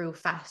through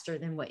faster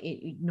than what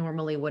it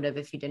normally would have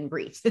if you didn't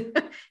breathe,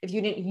 if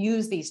you didn't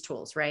use these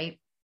tools, right?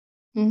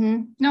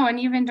 No, and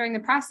even during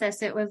the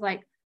process, it was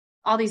like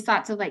all these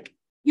thoughts of like,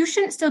 you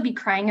shouldn't still be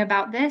crying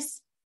about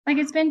this. Like,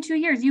 it's been 2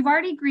 years. You've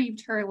already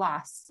grieved her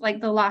loss,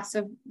 like the loss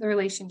of the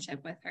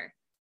relationship with her.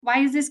 Why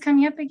is this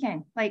coming up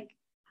again? Like,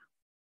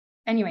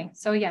 anyway,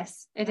 so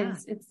yes, it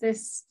is. It's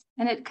this,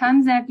 and it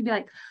comes and I have to be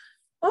like,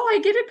 oh, I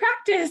get to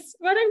practice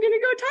what I'm going to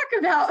go talk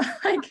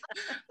about. Like,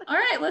 all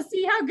right, let's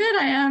see how good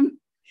I am.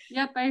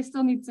 Yep, I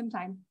still need some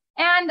time.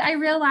 And I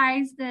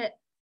realized that,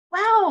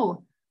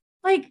 wow,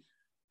 like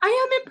I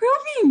am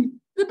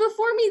improving. the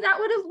before me, that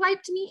would have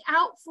wiped me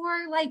out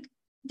for like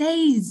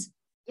days,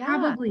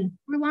 probably,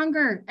 or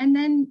longer, and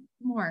then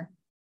more.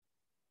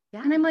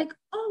 Yeah. And I'm like,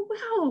 oh,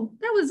 wow,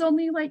 that was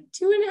only like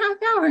 2.5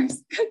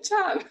 hours. Good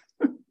job.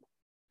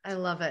 I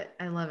love it.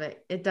 I love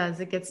it. It does.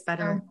 It gets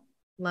better.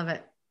 Love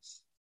it.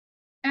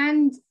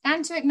 And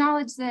to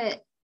acknowledge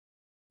that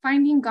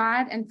finding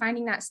God and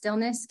finding that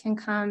stillness can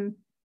come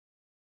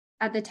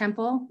at the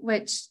temple,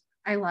 which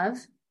I love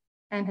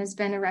and has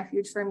been a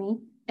refuge for me.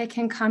 It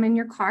can come in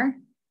your car.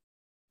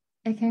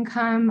 It can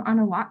come on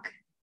a walk.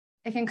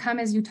 It can come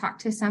as you talk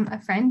to a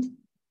friend.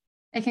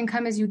 It can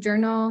come as you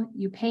journal,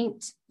 you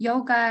paint,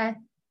 yoga.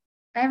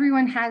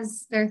 Everyone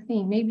has their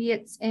thing. Maybe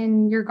it's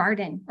in your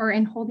garden or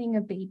in holding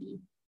a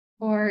baby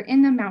or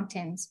in the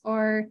mountains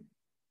or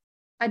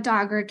a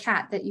dog or a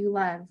cat that you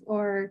love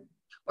or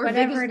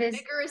whatever it is.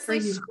 Vigorously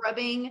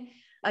scrubbing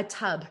a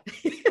tub.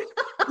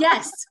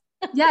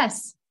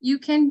 Yes. You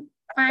can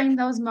find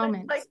those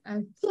moments.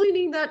 Like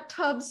cleaning that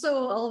tub.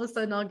 So all of a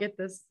sudden I'll get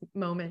this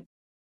moment.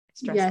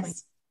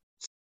 Yes.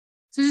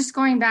 So just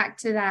going back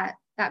to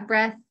that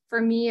breath, for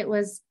me, it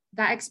was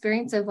that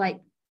experience of like,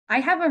 I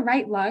have a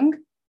right lung,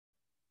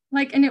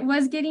 like, and it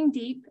was getting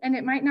deep, and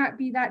it might not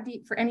be that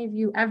deep for any of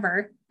you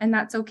ever, and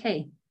that's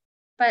okay.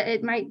 But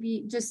it might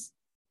be just,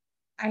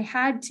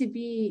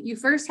 you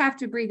first have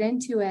to breathe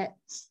into it.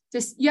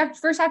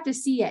 First have to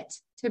see it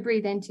to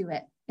breathe into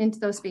it, into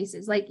those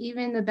spaces. Like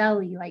even the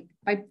belly, like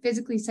by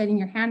physically setting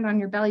your hand on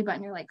your belly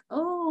button, you're like,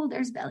 oh,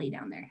 there's belly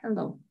down there.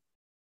 Hello.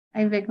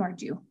 I've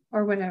ignored you,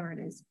 or whatever it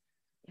is.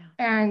 Yeah.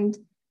 And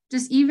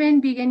just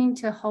even beginning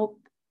to hope,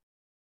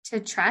 to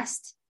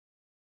trust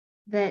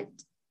that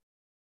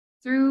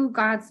through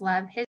God's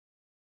love,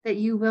 that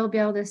you will be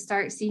able to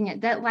start seeing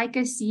it, that like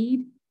a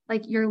seed,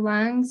 like your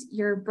lungs,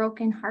 your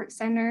broken heart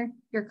center,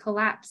 your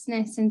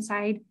collapsedness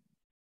inside,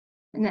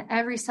 and that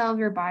every cell of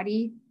your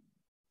body,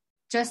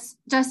 just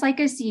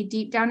like a seed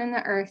deep down in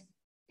the earth,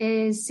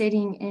 is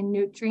sitting in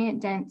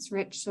nutrient-dense,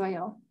 rich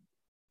soil.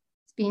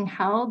 It's being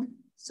held,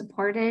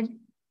 supported,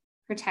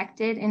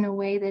 protected in a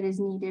way that is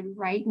needed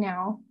right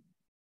now,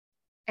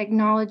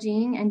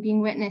 acknowledging and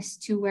being witness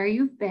to where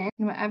you've been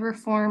in whatever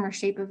form or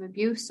shape of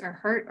abuse or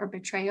hurt or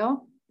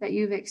betrayal that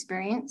you've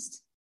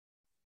experienced,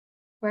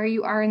 where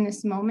you are in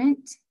this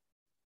moment,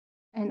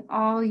 and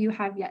all you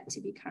have yet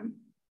to become.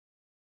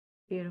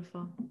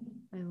 Beautiful.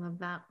 I love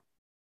that.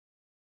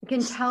 I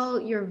can tell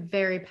you're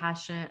very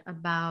passionate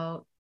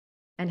about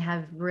and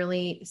have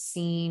really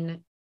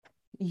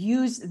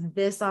use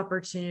this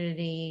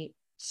opportunity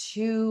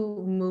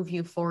to move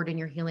you forward in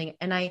your healing.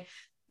 And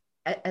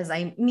as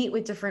I meet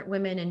with different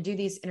women and do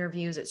these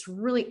interviews, it's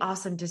really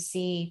awesome to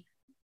see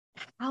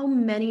how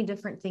many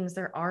different things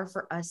there are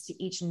for us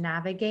to each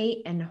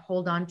navigate and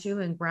hold on to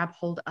and grab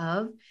hold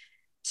of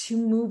to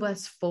move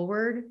us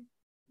forward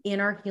in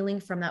our healing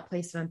from that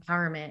place of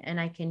empowerment. And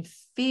I can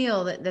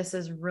feel that this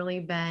has really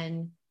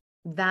been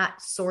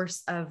that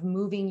source of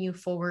moving you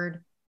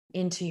forward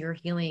into your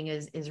healing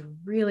is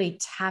really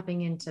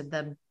tapping into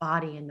the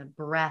body and the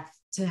breath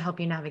to help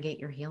you navigate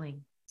your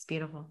healing. It's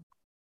beautiful.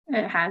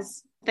 It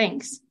has.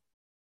 Thanks.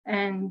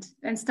 And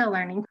still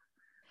learning.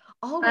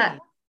 Always.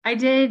 I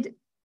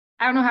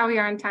don't know how we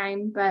are on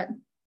time, but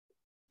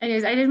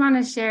anyways, I did want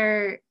to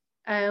share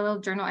a little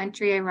journal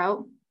entry I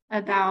wrote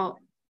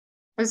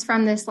was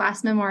from this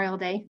last Memorial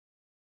Day.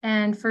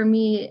 And for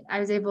me, I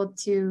was able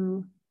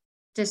to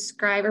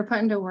describe or put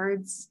into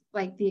words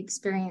like the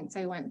experience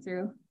I went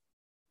through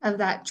of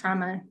that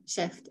trauma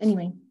shift.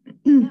 Anyway,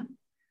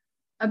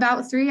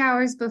 about 3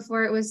 hours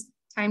before it was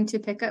time to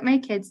pick up my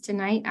kids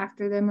tonight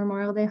after the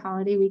Memorial Day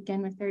holiday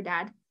weekend with their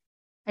dad,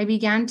 I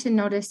began to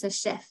notice a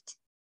shift.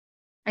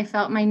 I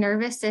felt my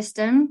nervous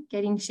system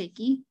getting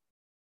shaky,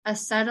 a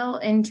subtle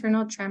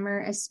internal tremor,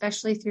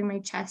 especially through my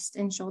chest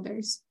and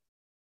shoulders.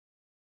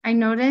 I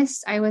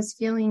noticed I was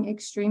feeling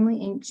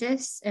extremely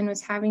anxious and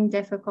was having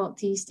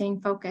difficulty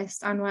staying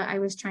focused on what I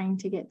was trying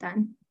to get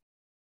done.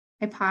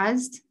 I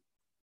paused.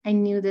 I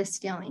knew this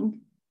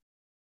feeling.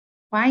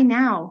 Why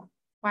now?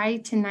 Why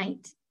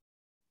tonight?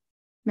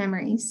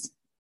 Memories.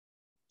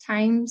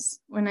 Times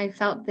when I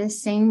felt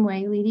this same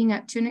way leading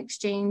up to an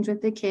exchange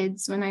with the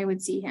kids when I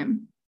would see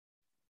him.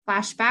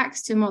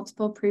 Flashbacks to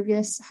multiple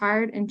previous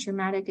hard and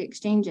traumatic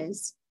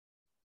exchanges.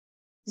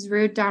 His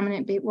rude,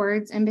 dominant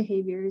words and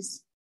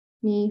behaviors.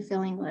 Me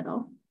feeling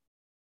little.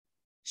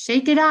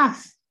 Shake it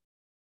off.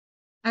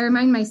 I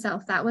remind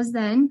myself that was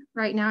then.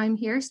 Right now I'm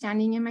here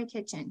standing in my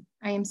kitchen.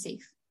 I am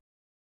safe.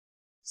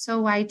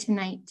 So why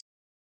tonight?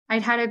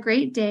 I'd had a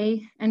great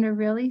day and a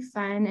really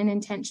fun and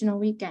intentional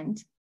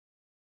weekend.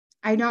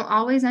 I don't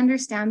always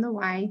understand the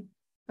why,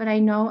 but I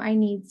know I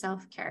need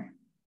self-care.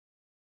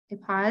 I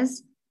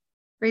pause,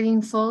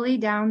 breathing fully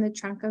down the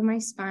trunk of my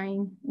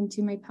spine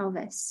into my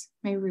pelvis,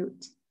 my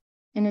root,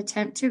 an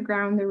attempt to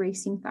ground the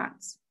racing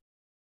thoughts.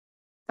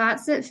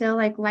 Thoughts that feel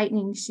like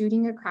lightning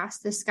shooting across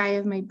the sky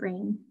of my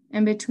brain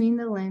and between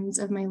the limbs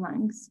of my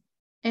lungs,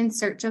 in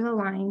search of a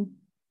line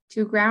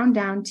to ground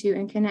down to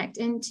and connect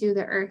into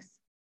the earth,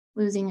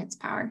 losing its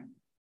power.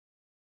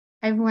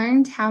 I've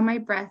learned how my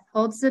breath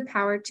holds the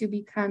power to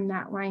become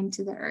that line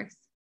to the earth,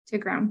 to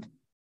ground.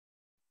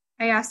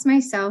 I ask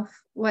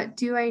myself, what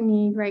do I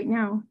need right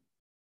now?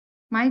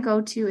 My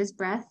go-to is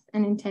breath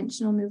and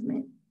intentional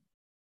movement.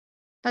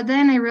 But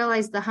then I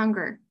realize the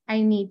hunger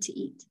I need to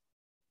eat.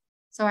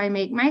 So I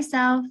make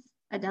myself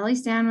a deli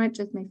sandwich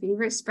with my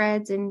favorite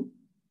spreads and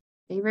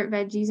favorite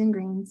veggies and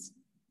greens.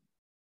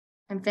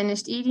 I'm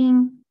finished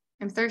eating.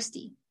 I'm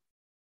thirsty.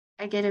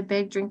 I get a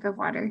big drink of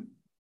water.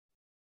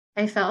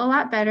 I felt a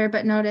lot better,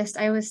 but noticed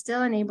I was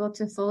still unable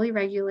to fully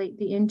regulate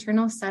the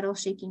internal subtle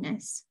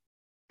shakiness,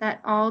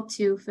 that all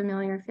too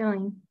familiar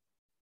feeling.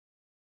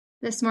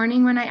 This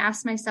morning, when I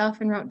asked myself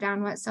and wrote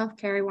down what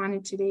self-care I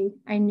wanted today,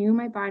 I knew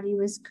my body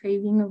was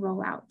craving a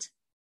rollout.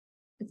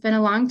 It's been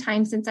a long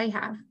time since I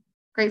have.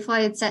 Grateful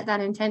I had set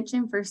that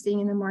intention first thing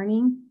in the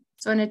morning,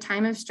 so in a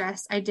time of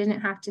stress, I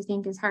didn't have to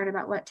think as hard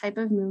about what type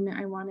of movement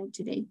I wanted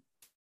today.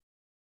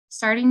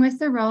 Starting with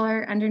the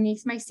roller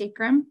underneath my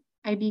sacrum,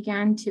 I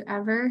began to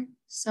ever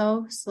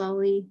so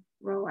slowly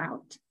roll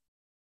out,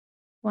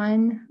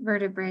 one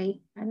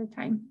vertebrae at a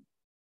time.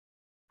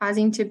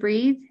 Pausing to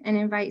breathe and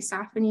invite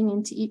softening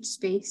into each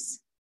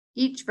space,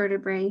 each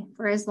vertebrae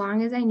for as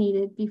long as I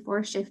needed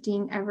before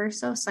shifting ever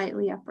so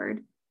slightly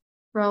upward,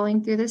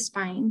 rolling through the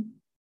spine,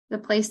 the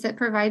place that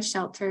provides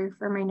shelter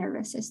for my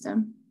nervous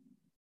system.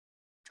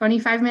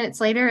 25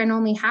 minutes later and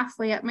only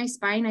halfway up my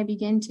spine, I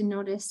begin to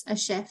notice a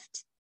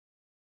shift.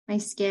 My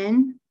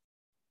skin,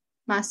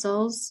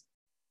 muscles,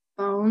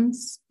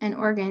 bones, and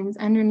organs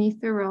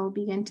underneath the roll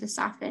begin to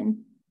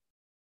soften,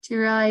 to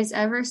realize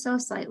ever so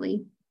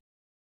slightly,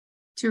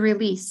 to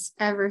release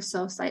ever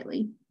so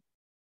slightly.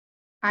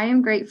 I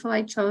am grateful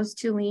I chose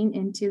to lean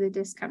into the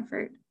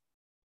discomfort.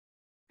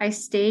 I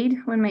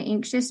stayed when my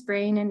anxious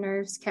brain and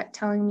nerves kept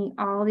telling me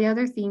all the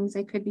other things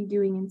I could be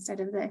doing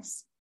instead of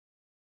this.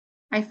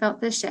 I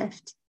felt the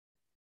shift.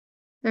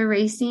 The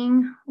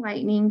racing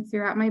lightning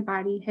throughout my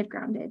body had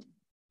grounded.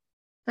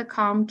 The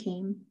calm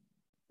came.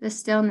 The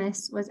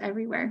stillness was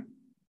everywhere.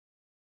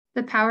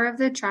 The power of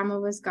the trauma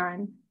was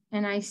gone,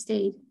 and I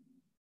stayed.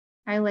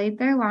 I laid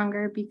there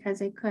longer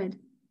because I could.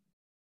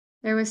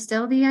 There was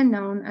still the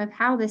unknown of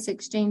how this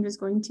exchange was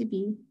going to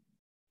be,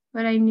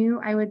 but I knew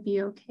I would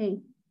be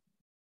okay.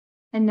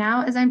 And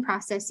now, as I'm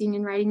processing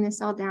and writing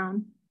this all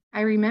down,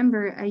 I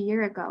remember a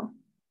year ago,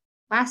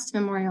 last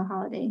Memorial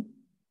holiday.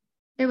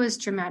 It was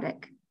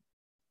traumatic.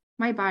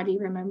 My body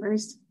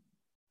remembers.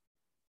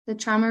 The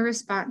trauma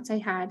response I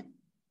had,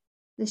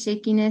 the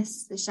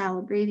shakiness, the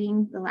shallow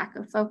breathing, the lack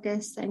of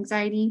focus, the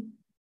anxiety,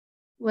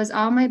 was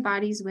all my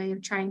body's way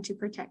of trying to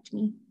protect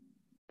me.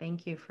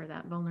 Thank you for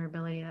that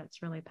vulnerability.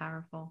 That's really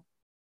powerful.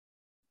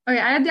 Okay,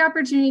 I had the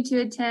opportunity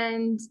to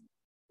attend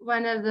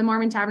one of the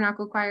Mormon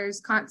Tabernacle Choir's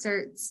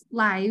concerts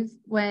live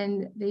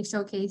when they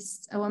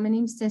showcased a woman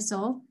named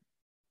Sissel.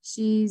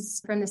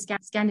 She's from the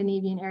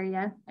Scandinavian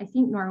area, I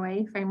think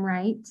Norway, if I'm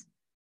right.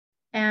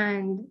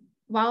 And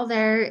while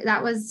there,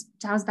 that was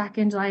back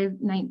in July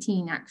of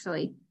 19,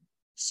 actually.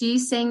 She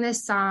sang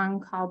this song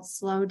called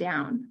Slow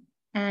Down,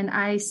 and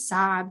I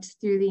sobbed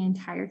through the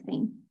entire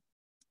thing.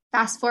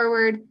 Fast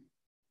forward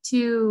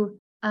to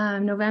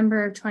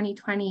November of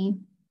 2020,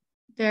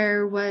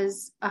 there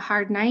was a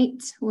hard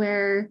night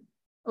where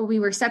we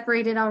were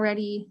separated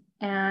already,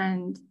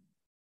 and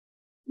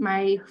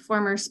my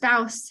former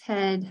spouse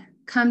had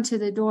come to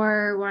the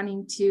door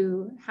wanting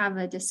to have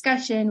a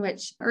discussion,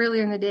 which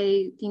earlier in the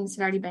day, things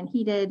had already been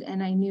heated,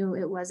 and I knew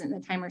it wasn't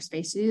the time or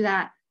space to do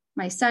that.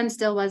 My son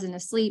still wasn't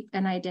asleep,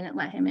 and I didn't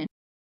let him in.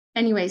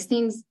 Anyways,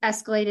 things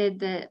escalated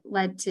that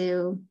led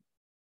to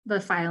the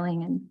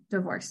filing and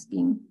divorce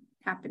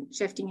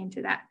shifting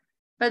into that.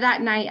 But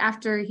that night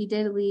after he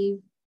did leave,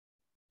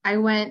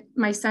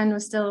 my son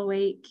was still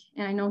awake,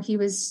 and I know he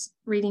was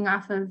reading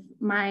off of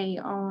my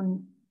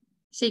own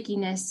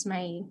shakiness,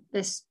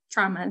 this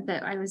trauma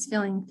that I was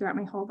feeling throughout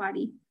my whole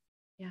body.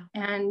 Yeah.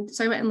 And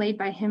so I went and laid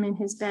by him in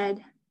his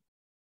bed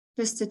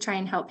just to try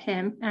and help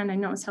him. And I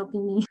know it was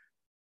helping me.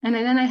 And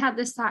then I had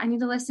this thought, I need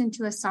to listen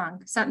to a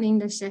song, something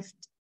to shift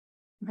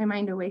my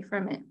mind away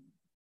from it.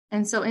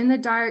 And so in the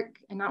dark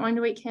and not wanting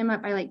to wake him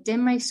up, I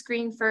dimmed my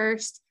screen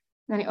first.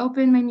 Then I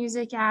opened my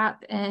music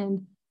app,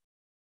 and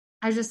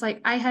I was just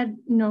I had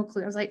no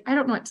clue. I was I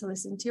don't know what to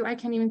listen to. I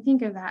can't even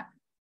think of that.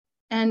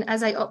 And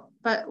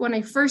but when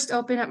I first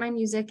opened up my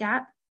music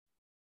app,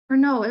 it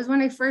was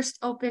when I first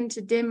opened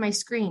to dim my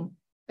screen,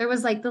 there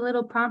was the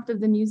little prompt of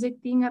the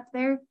music being up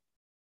there.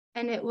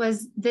 And it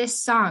was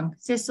this song,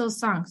 Sissel's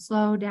song,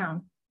 Slow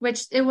Down,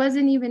 which it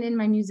wasn't even in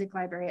my music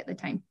library at the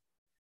time.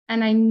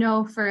 And I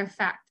know for a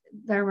fact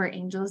there were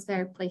angels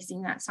there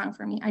placing that song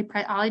for me. All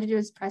I had to do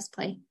was press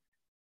play.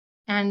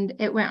 And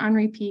it went on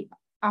repeat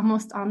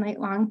almost all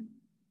night long.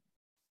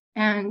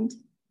 And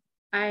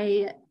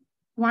I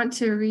want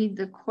to read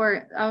the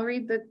chorus. I'll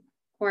read the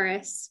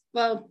chorus.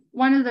 Well,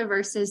 one of the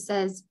verses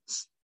says,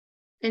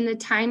 "In the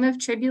time of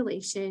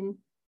tribulation,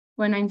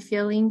 when I'm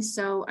feeling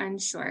so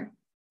unsure,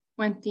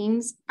 when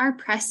things are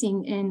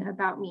pressing in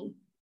about me,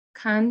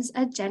 comes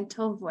a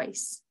gentle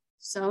voice,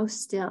 so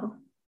still,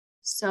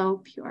 so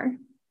pure.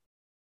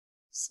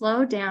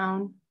 Slow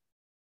down,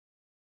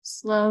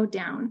 slow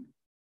down.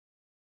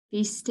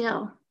 Be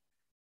still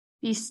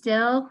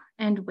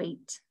and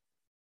wait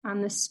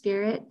on the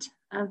Spirit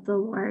of the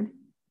Lord.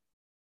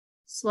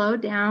 Slow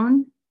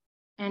down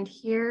and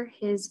hear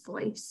his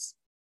voice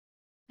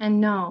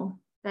and know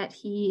that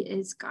he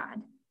is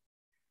God.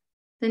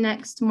 The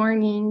next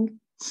morning,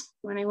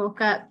 when I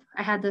woke up,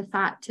 I had the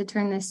thought to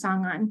turn this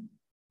song on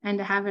and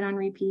to have it on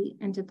repeat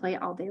and to play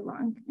it all day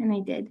long, and I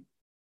did.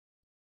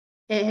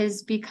 It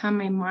has become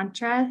my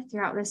mantra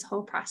throughout this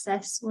whole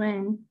process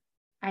when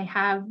I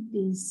have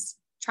these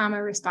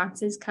trauma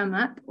responses come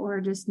up or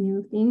just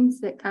new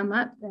things that come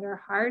up that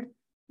are hard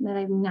that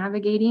I'm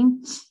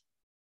navigating,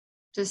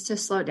 just to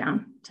slow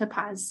down, to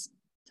pause,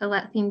 to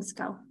let things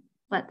go,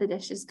 let the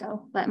dishes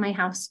go, let my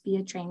house be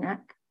a train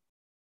wreck,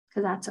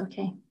 because that's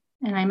okay.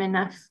 And I'm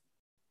enough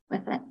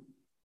with it.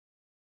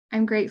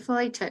 I'm grateful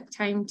I took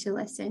time to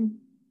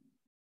listen.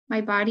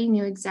 My body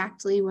knew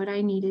exactly what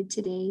I needed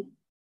today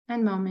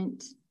and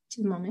moment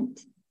to moment.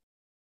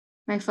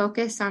 My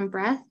focus on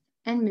breath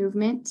and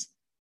movement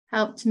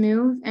helped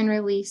move and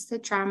release the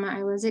trauma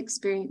I was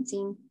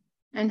experiencing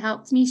and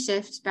helped me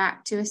shift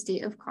back to a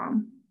state of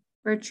calm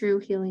where true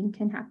healing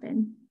can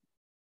happen.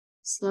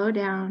 Slow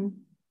down,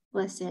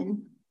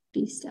 listen,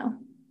 be still.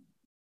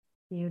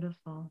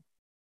 Beautiful.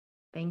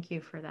 Thank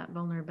you for that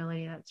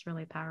vulnerability. That's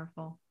really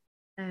powerful.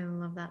 I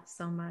love that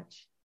so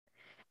much.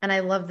 And I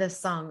love this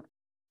song.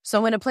 So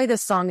I'm going to play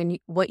this song, and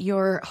what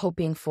you're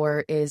hoping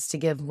for is to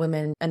give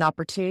women an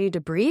opportunity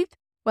to breathe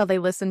while they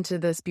listen to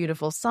this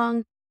beautiful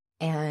song,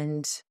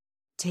 and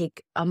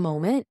take a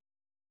moment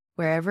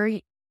wherever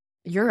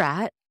you're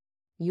at,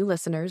 you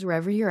listeners,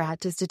 wherever you're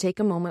at, just to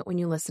take a moment when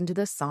you listen to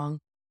this song,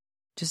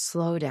 to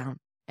slow down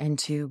and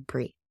to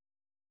breathe.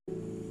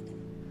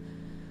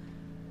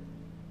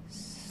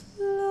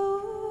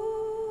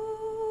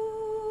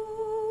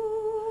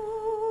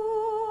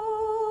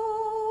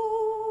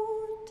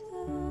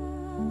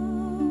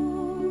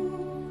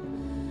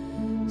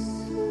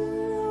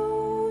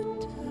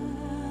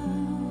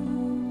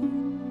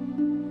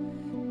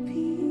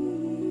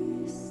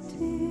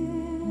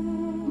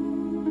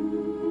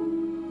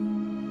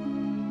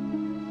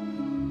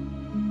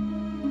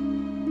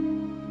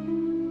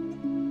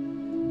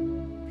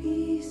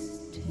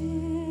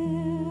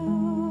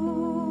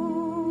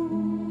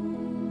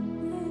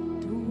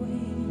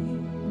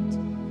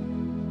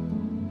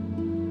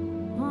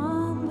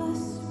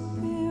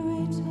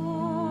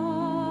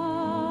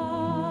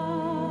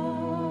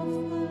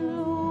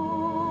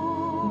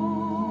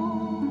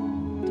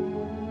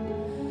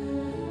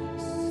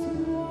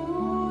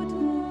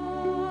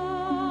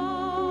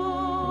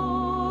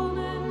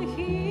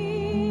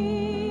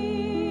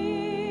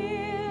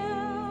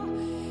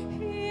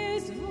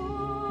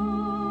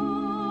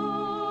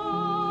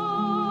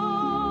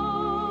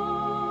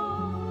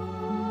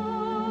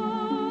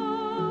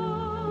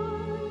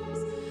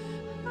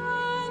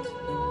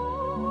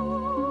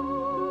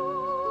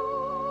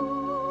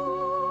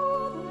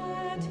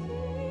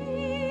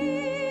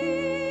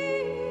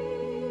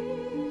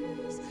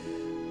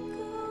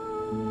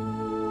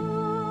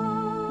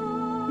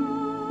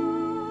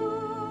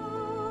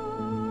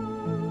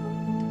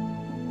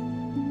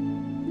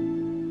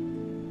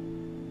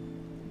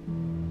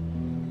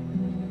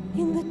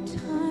 In the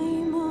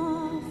time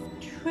of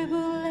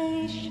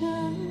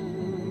tribulation,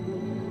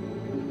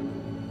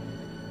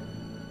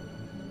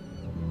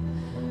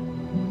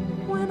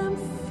 when I'm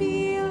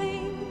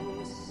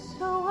feeling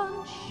so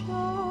unsure,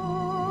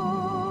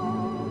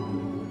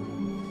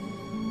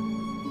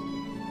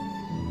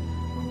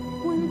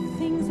 when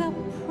things are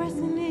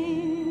pressing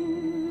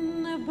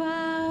in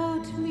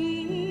about me,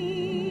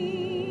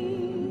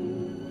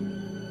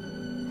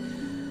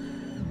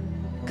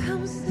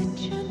 comes the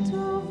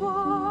gentle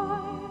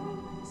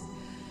voice,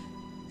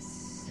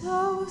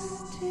 so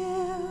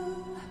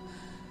still,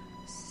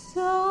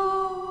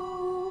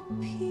 so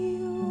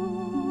pure.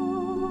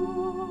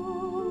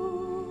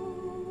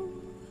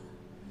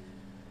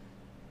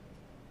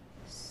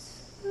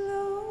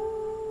 Slow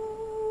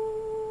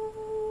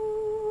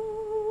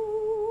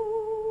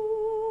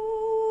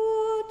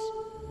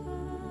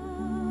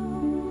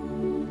down.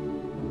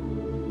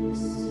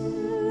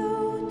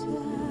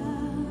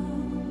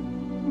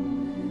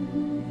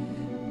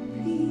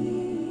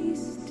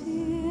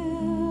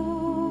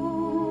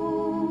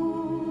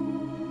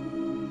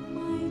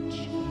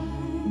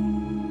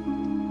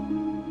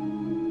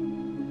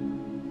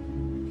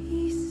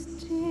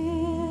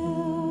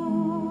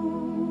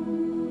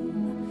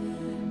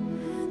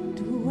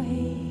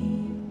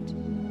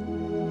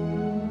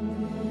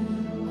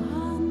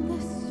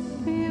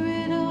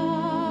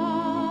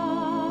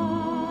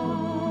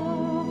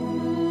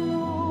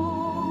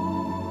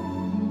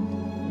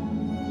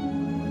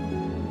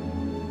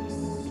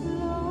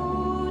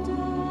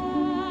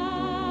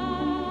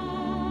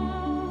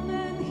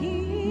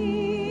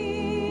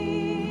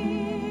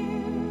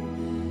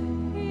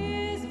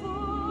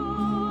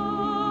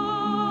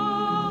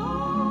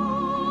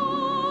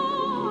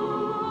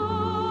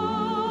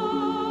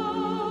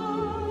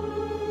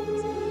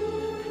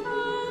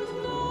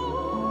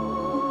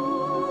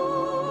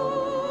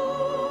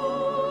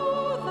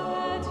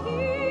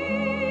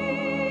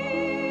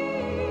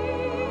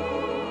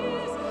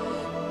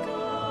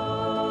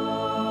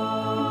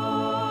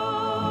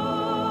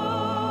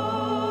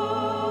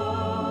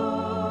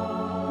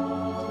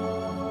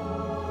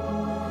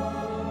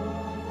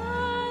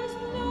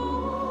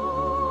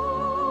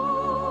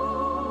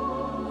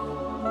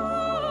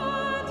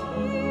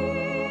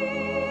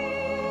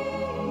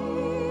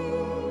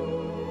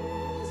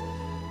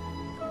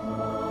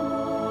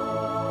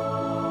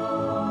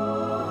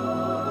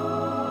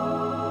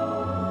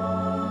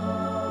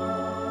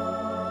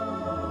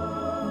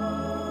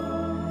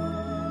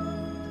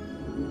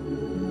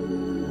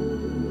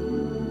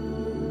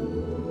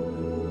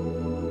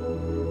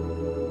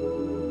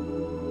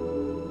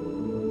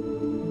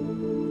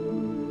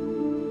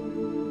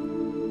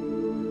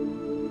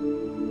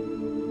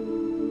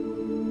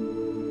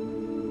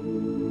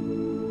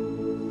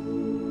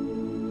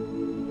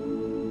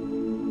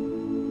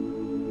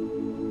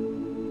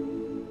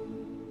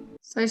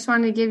 So I just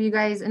wanted to give you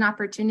guys an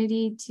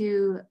opportunity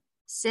to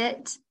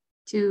sit,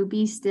 to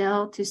be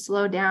still, to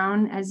slow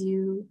down as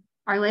you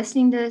are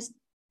listening to this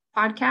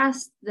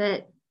podcast,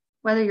 that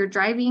whether you're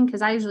driving,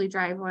 because I usually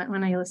drive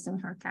when I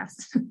listen to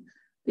podcasts, but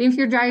if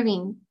you're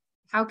driving,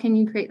 how can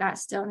you create that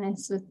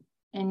stillness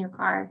in your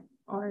car,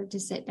 or to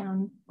sit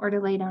down, or to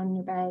lay down in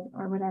your bed,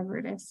 or whatever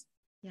it is.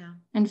 Yeah.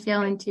 And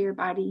feel into your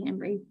body and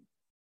breathe.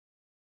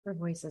 Her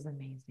voice is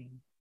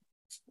amazing.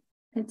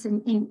 It's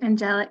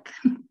angelic.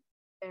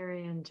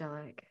 Very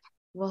angelic.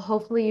 Well,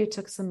 hopefully you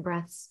took some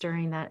breaths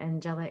during that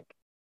angelic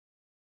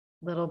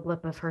little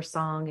blip of her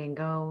song and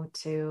go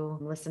to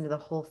listen to the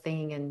whole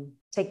thing and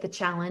take the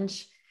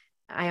challenge.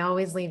 I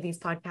always leave these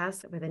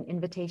podcasts with an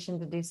invitation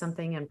to do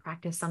something and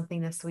practice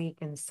something this week.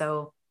 And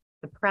so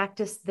the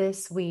practice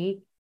this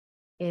week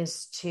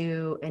is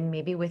to, and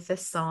maybe with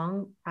this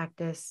song,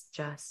 practice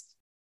just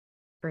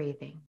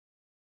breathing,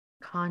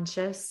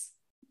 conscious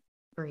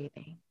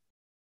breathing,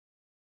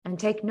 and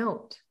take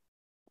note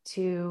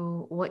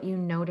to what you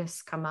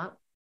notice come up,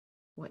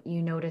 what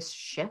you notice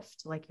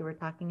shift, like you were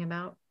talking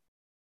about,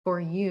 for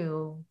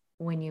you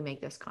when you make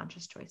this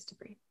conscious choice to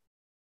breathe.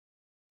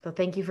 So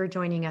thank you for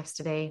joining us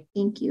today.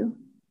 Thank you.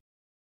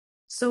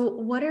 So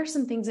what are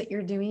some things that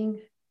you're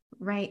doing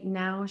right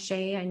now,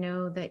 Shay? I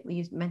know that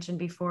you mentioned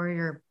before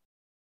you're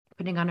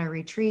putting on a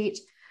retreat.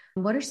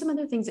 What are some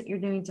other things that you're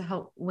doing to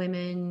help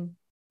women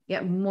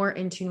get more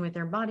in tune with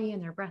their body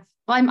and their breath?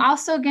 Well, I'm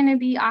also going to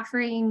be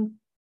offering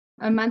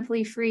a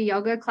monthly free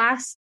yoga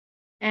class.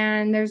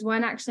 And there's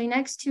one actually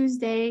next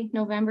Tuesday,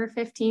 November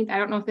 15th. I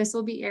don't know if this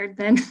will be aired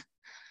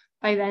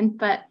by then,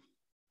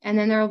 and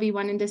then there will be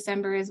one in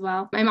December as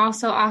well. I'm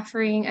also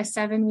offering a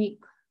 7-week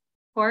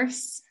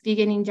course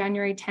beginning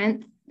January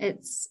 10th.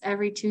 It's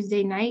every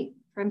Tuesday night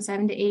from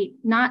 7 to 8,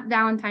 not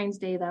Valentine's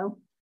Day though.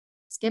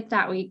 Skip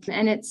that week.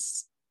 And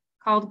it's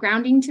called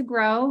Grounding to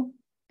Grow,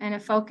 and a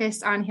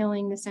focus on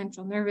healing the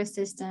central nervous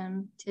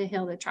system to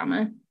heal the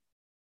trauma,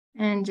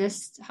 and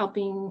just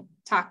helping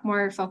talk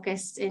more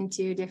focused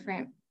into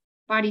different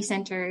body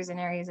centers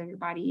and areas of your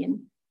body,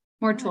 and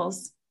more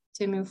tools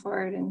to move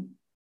forward. And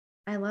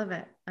I love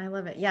it. I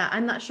love it. Yeah.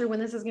 I'm not sure when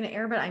this is going to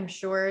air, but I'm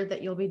sure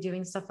that you'll be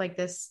doing stuff like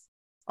this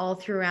all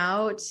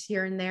throughout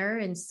here and there.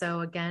 And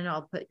so again,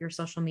 I'll put your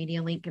social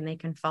media link and they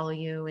can follow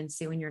you and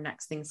see when your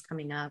next thing's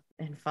coming up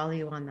and follow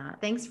you on that.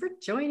 Thanks for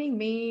joining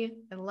me.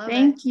 I love it.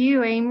 Thank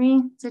you,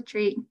 Amy. It's a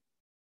treat.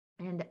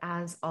 And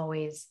as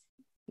always,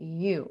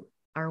 you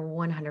are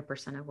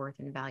 100% of worth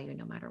and value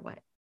no matter what.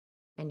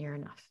 And you're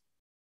enough.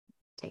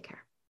 Take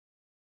care.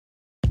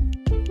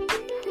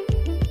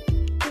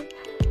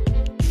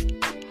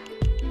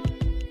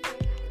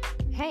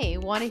 Hey,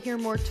 want to hear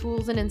more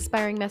tools and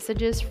inspiring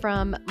messages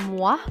from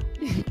moi?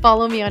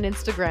 Follow me on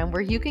Instagram,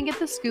 where you can get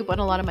the scoop on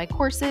a lot of my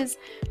courses,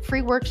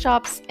 free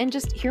workshops, and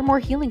just hear more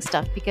healing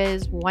stuff,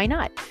 because why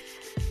not?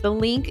 The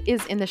link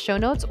is in the show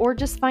notes, or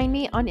just find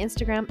me on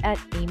Instagram at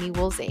Amy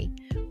Woolsey.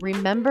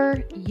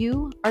 Remember,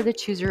 you are the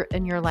chooser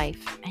in your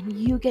life, and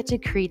you get to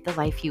create the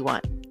life you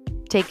want.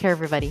 Take care,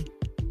 everybody.